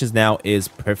connections now is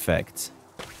perfect.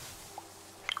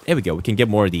 There we go. We can get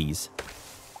more of these.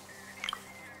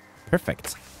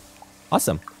 Perfect.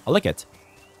 Awesome. I like it.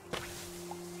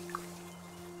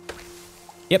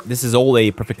 Yep, this is all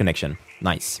a perfect connection.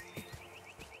 Nice.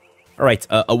 Alright,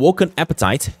 awoken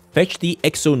appetite. Fetch the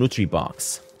exo-nutri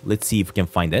box. Let's see if we can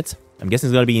find it. I'm guessing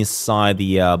it's gonna be inside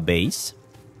the base.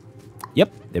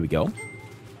 Yep, there we go.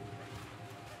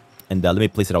 And let me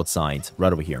place it outside,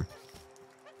 right over here.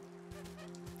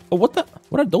 Oh, what the?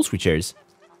 What are those creatures?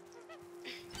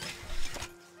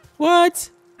 What?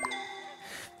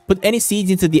 Put any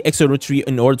seeds into the exo-nutri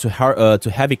in order to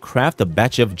have it craft a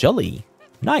batch of jelly.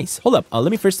 Nice. Hold up. Let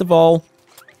me first of all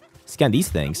scan these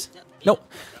things. No.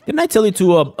 Didn't I tell you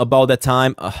to about that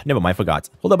time? Never mind. I forgot.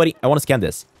 Hold up, buddy. I want to scan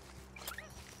this.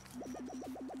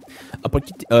 A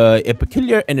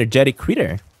peculiar energetic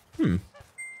critter. There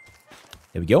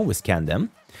we go. We scan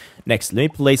them. Next, let me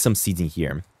place some seeds in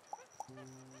here.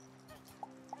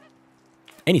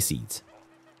 Any seeds.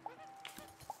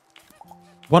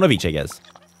 One of each, I guess.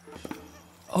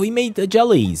 Oh, he made the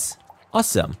jellies.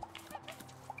 Awesome.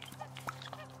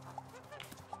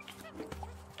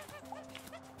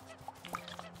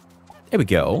 There we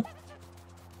go.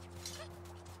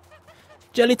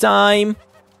 Jelly time!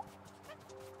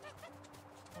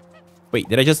 Wait,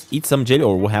 did I just eat some jelly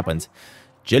or what happened?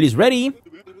 Jelly's ready!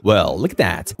 Well, look at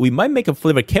that. We might make a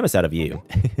flavored chemist out of you.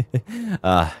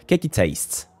 Cakey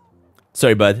tastes.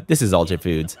 Sorry, bud. This is all your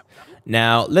food.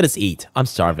 Now, let us eat. I'm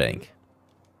starving.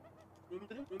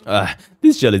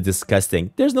 This jelly is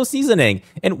disgusting. There's no seasoning.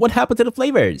 And what happened to the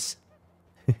flavors?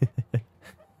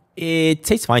 It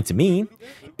tastes fine to me.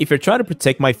 If you're trying to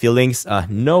protect my feelings,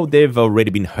 no, they've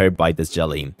already been hurt by this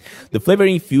jelly. The flavor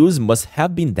infused must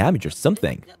have been damaged or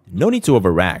something. No need to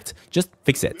overact. Just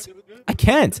fix it. I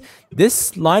can't.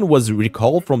 This line was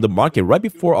recalled from the market right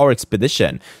before our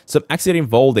expedition. Some accident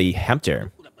involved a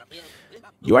hamster.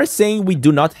 You are saying we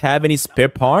do not have any spare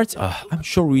parts? I'm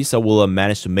sure Risa will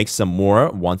manage to make some more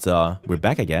once we're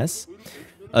back, I guess.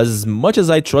 As much as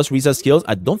I trust Risa's skills,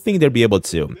 I don't think they'll be able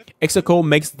to. Exoco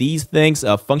makes these things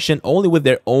function only with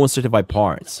their own certified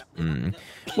parts.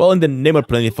 Well, in the name of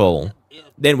plentiful,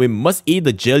 then we must eat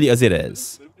the jelly as it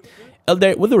is.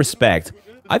 Elder, with respect,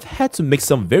 I've had to make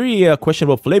some very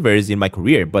questionable flavors in my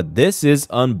career, but this is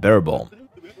unbearable.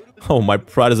 Oh, my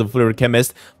pride as a flavor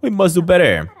chemist, we must do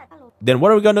better. Then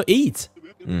what are we gonna eat?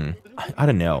 I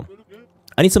don't know.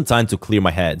 I need some time to clear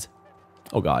my head.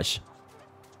 Oh gosh.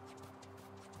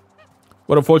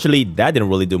 But unfortunately, that didn't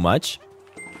really do much.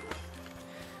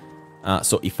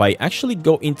 So if I actually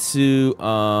go into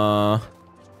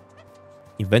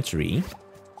inventory,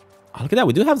 look at that,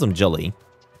 we do have some jelly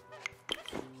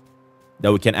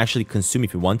that we can actually consume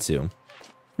if we want to.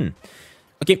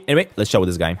 Okay, anyway, let's chat with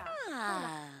this guy.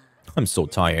 I'm so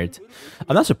tired.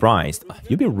 I'm not surprised.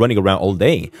 You've been running around all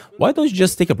day. Why don't you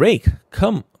just take a break?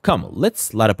 Come,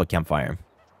 let's light up a campfire.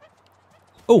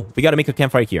 Oh, we gotta make a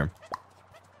campfire here.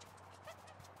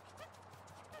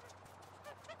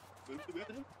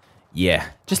 Yeah,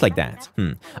 just like that.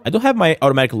 I don't have my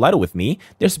automatic lighter with me.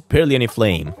 There's barely any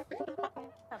flame.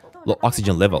 Low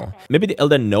oxygen level. Maybe the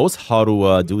Elder knows how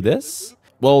to do this?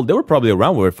 Well, they were probably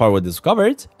around where fire was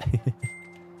discovered.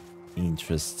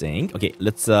 Interesting. Okay,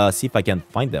 let's see if I can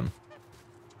find them.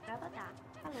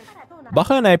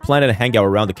 Baha and I planned to hang out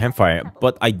around the campfire,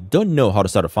 but I don't know how to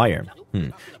start a fire.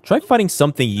 Try finding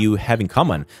something you have in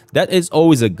common. That is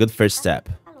always a good first step.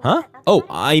 Huh? Oh,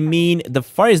 I mean, the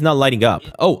fire is not lighting up.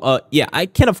 Oh, yeah, I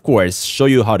can of course show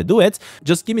you how to do it.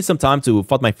 Just give me some time to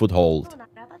find my foothold.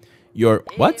 Your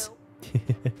what?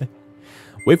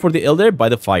 Wait for the Elder by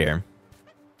the fire.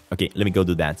 Okay, let me go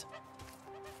do that.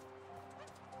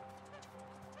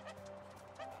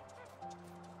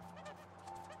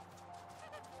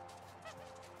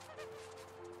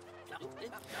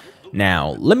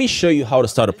 Now, let me show you how to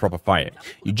start a proper fire.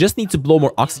 You just need to blow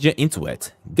more oxygen into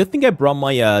it. Good thing I brought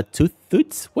my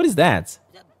tooth. What is that?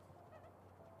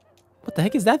 What the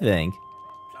heck is that thing?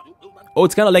 Oh,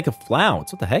 it's kind of like a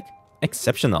flout. What the heck?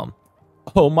 Exceptional.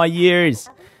 Oh, my ears.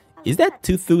 Is that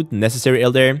tooth necessary,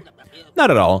 Elder?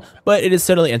 Not at all, but it is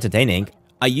certainly entertaining.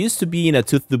 I used to be in a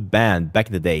tooth band back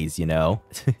in the days, you know.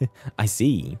 I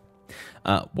see.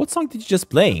 What song did you just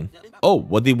play? Oh,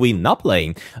 what did we not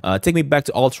play? Take me back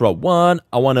to Ultra 1.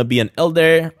 I wanna be an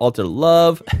Elder. Alter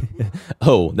Love.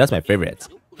 Oh, that's my favorite.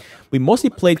 We mostly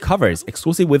played covers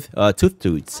exclusive with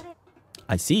Tooth.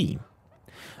 I see.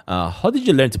 How did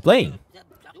you learn to play?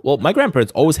 Well, my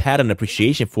grandparents always had an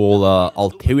appreciation for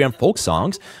Altarian folk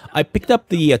songs. I picked up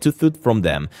the tooth from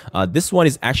them. This one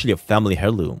is actually a family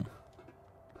heirloom.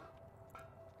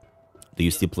 Do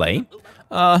you still play?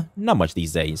 Not much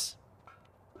these days.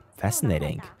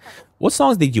 Fascinating. What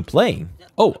songs did you play?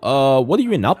 Oh, what do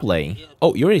you not play?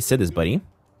 Oh, you already said this, buddy.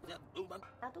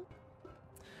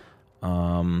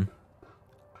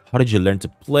 How did you learn to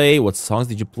play? What songs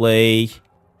did you play?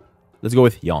 Let's go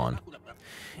with yawn.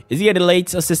 Is he getting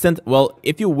late, assistant? Well,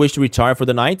 if you wish to retire for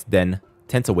the night, then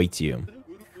tent awaits you.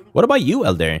 What about you,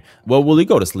 Elder? Well, will you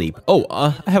go to sleep? Oh, I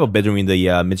have a bedroom in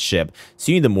the midship.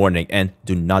 See you in the morning, and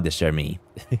do not disturb me.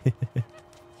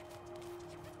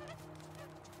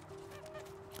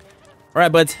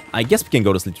 Alright, but I guess we can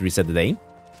go to sleep to reset the day.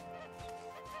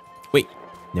 Wait,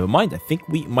 never mind. I think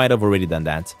we might have already done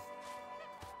that.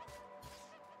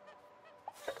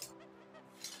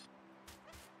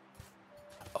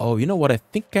 Oh, you know what? I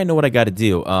think I know what I gotta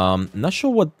do. Not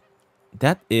sure what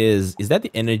that is. Is that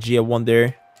the energy, I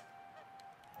wonder?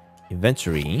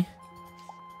 Inventory.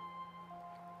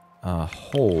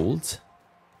 Hold.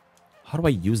 How do I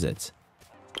use it?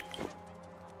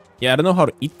 Yeah, I don't know how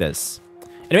to eat this.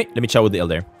 Anyway, let me chat with the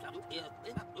elder.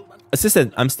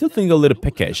 Assistant, I'm still feeling a little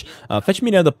peckish. Fetch me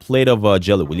another plate of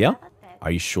jelly, will ya? Are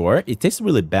you sure? It tastes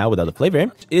really bad without the flavor.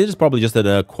 It is probably just an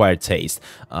acquired taste.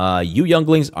 You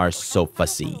younglings are so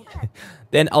fussy.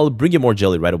 Then I'll bring you more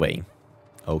jelly right away.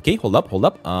 Okay, hold up, hold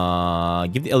up.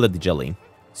 Give the elder the jelly.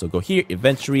 So go here,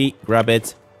 inventory, grab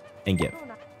it, and give.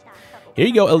 Here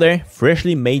you go, elder.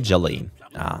 Freshly made jelly.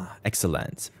 Ah,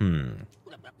 excellent.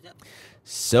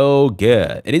 So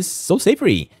good. It is so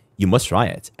savory. You must try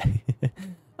it.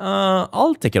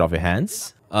 I'll take it off your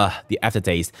hands. The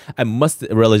aftertaste. I must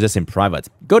relish this in private.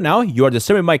 Go now. You are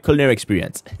disturbing my culinary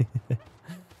experience.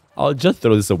 I'll just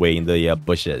throw this away in the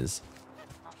bushes.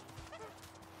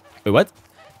 Wait, what?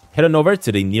 Head on over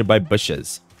to the nearby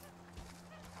bushes.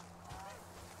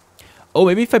 Oh,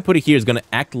 maybe if I put it here, it's gonna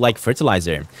act like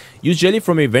fertilizer. Use jelly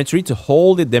from your inventory to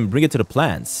hold it, then bring it to the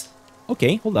plants.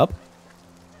 Okay, hold up.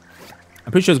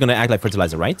 I'm pretty sure it's gonna act like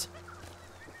fertilizer, right?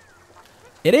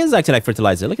 It is acting like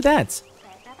fertilizer. Look at that.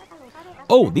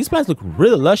 Oh, these plants look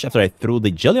really lush after I threw the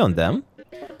jelly on them.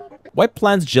 Why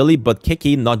plants jelly but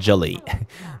keki not jelly?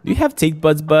 Do you have taste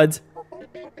buds, bud?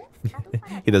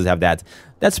 He doesn't have that.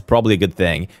 That's probably a good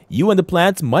thing. You and the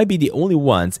plants might be the only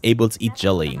ones able to eat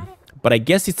jelly. But I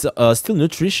guess it's still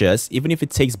nutritious, even if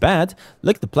it tastes bad.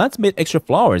 Look, the plants made extra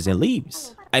flowers and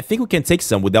leaves. I think we can take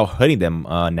some without hurting them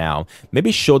now.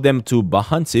 Maybe show them to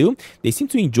Bahan too. They seem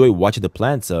to enjoy watching the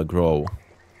plants grow.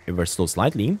 Ever so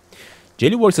slightly.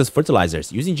 Jelly works as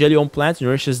fertilizers. Using jelly on plants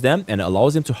nourishes them and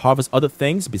allows them to harvest other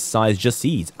things besides just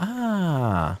seeds.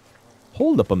 Ah,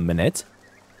 hold up a minute.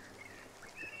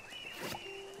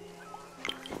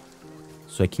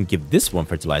 So I can give this one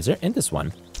fertilizer and this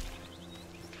one.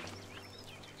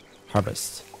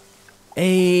 Harvest.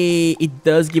 Hey, it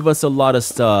does give us a lot of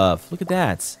stuff. Look at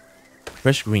that.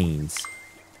 Fresh greens.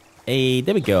 Hey,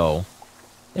 there we go.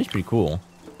 That's pretty cool.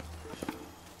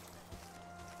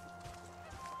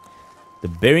 The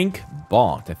Bering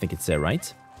Bog, I think it's there,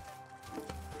 right?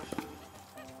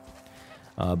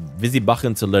 Visit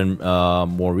Bachen to learn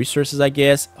more resources, I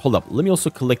guess. Hold up, let me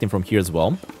also collect them from here as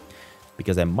well.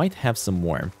 Because I might have some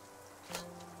more.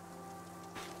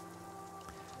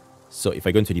 So if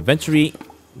I go into the inventory,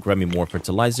 grab me more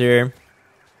fertilizer.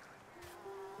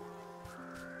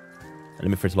 And let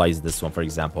me fertilize this one, for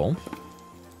example.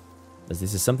 As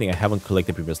this is something I haven't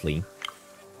collected previously.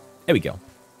 There we go.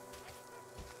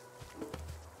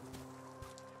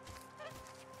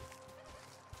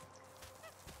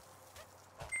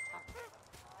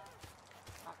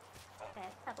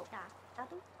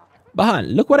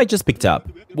 Bahan, look what I just picked up.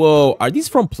 Whoa, are these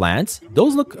from plants?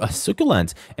 Those look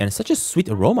succulent and such a sweet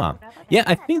aroma. Yeah,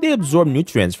 I think they absorb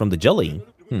nutrients from the jelly.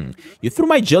 You threw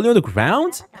my jelly on the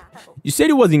ground? You said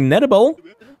it was inedible?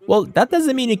 Well, that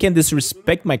doesn't mean you can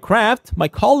disrespect my craft, my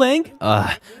calling.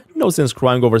 No sense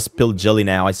crying over spilled jelly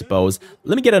now, I suppose.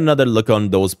 Let me get another look on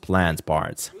those plant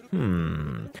parts.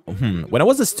 When I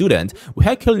was a student, we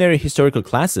had culinary historical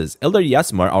classes. Elder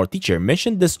Yasmar, our teacher,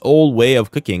 mentioned this old way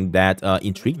of cooking that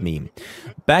intrigued me.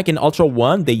 Back in Ultra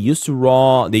 1, they used some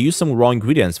raw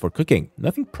ingredients for cooking.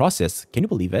 Nothing processed. Can you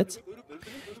believe it?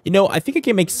 You know, I think I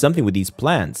can make something with these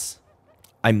plants.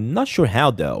 I'm not sure how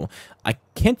though. I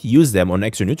can't use them on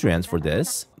extra nutrients for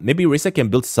this. Maybe Risa can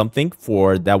build something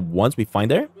for that once we find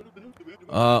her?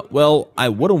 Well, I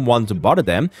wouldn't want to bother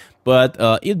them, but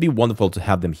it'd be wonderful to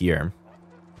have them here.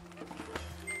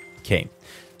 Okay,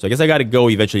 so I guess I gotta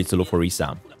go eventually to look for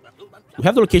Risa. We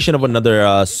have the location of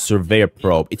another surveyor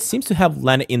probe. It seems to have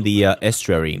landed in the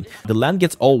estuary. The land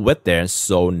gets all wet there,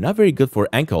 so not very good for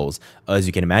ankles, as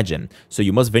you can imagine. So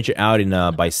you must venture out in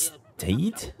by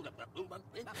state?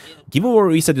 Given what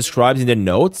Risa describes in their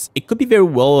notes, it could be very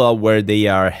well where they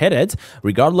are headed.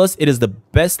 Regardless, it is the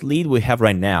best lead we have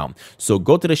right now. So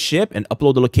go to the ship and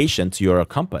upload the location to your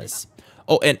compass.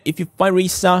 Oh, and if you find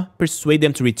Risa, persuade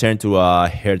them to return to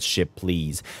Herd's ship,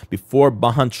 please, before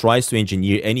Bahan tries to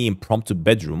engineer any impromptu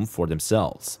bedroom for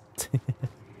themselves.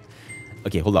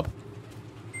 Okay, hold up.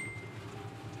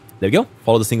 There we go.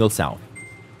 Follow the signal south.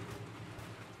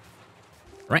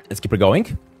 Alright, let's keep it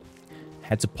going.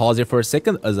 Had to pause here for a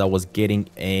second as I was getting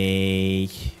a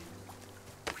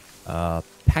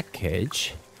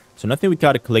package. So nothing we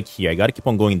gotta click here. I gotta keep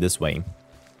on going this way.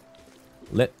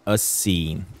 Let us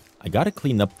see. I gotta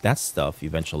clean up that stuff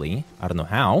eventually. I don't know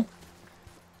how.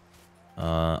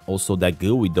 Also that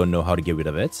goo, we don't know how to get rid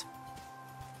of it.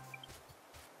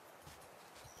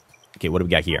 Okay, what do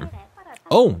we got here?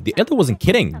 Oh, the elder wasn't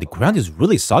kidding. The ground is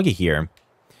really soggy here.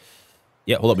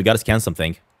 Yeah, hold up, we gotta scan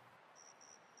something.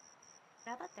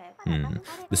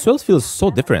 The soil feels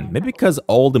so different. Maybe because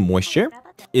all the moisture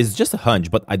is just a hunch,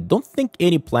 but I don't think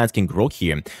any plants can grow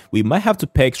here. We might have to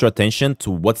pay extra attention to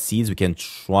what seeds we can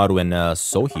try to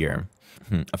sow here.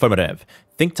 Affirmative.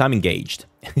 Think time engaged.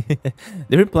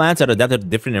 Different plants are adapted to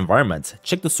different environments.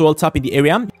 Check the soil type in the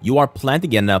area you are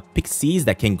planting and pick seeds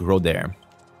that can grow there.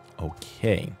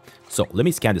 Okay. So let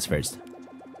me scan this first.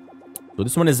 So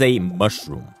this one is a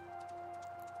mushroom.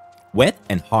 Wet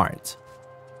and hard.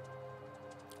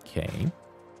 Okay.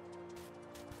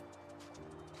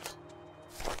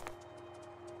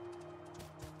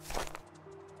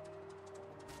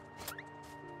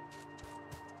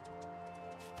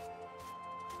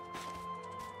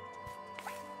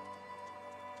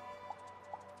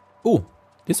 Ooh,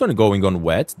 this one going on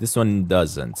wet. This one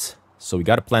doesn't. So we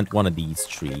gotta plant one of these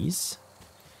trees.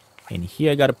 And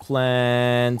here I gotta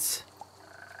plant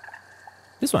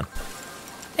this one.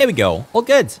 There we go. All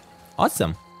good.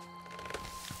 Awesome.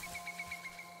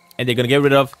 And they're gonna get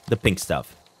rid of the pink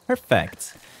stuff.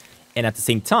 Perfect. And at the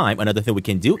same time, another thing we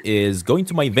can do is go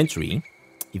into my inventory,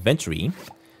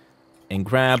 and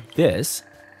grab this.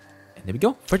 And there we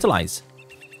go. Fertilize.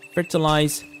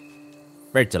 Fertilize.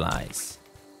 Fertilize.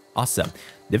 Awesome.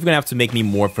 They're gonna have to make me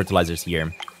more fertilizers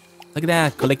here. Look at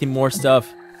that. Collecting more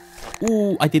stuff.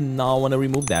 Ooh, I did not want to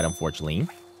remove that, unfortunately.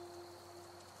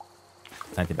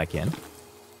 Time it back in.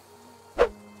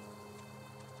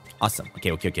 Awesome.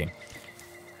 Okay, okay, okay.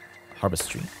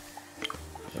 Harvest tree.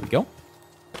 There we go.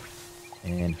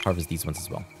 And harvest these ones as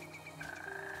well.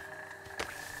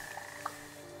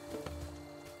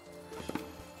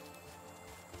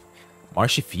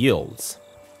 Marshy fields.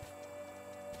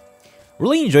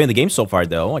 Really enjoying the game so far,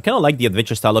 though. I kind of like the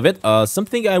adventure style of it.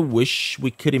 Something I wish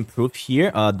we could improve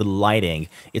here, the lighting.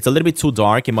 It's a little bit too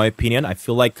dark, in my opinion. I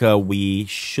feel like we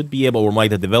should be able, or like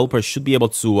the developers should be able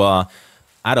to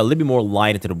add a little bit more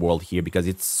light into the world here, because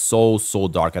it's so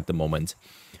dark at the moment.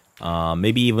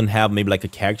 Maybe even have like a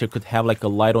character could have like a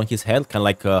light on his head, kind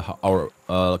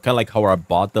of like how our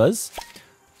bot does.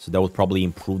 So that would probably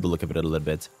improve the look of it a little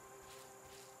bit.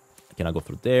 I cannot go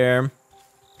through there.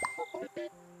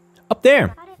 Up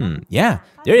there. Yeah,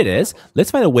 there it is.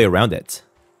 Let's find a way around it.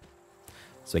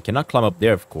 So I cannot climb up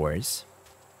there, of course.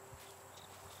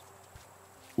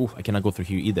 Ooh, I cannot go through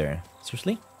here either.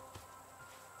 Seriously?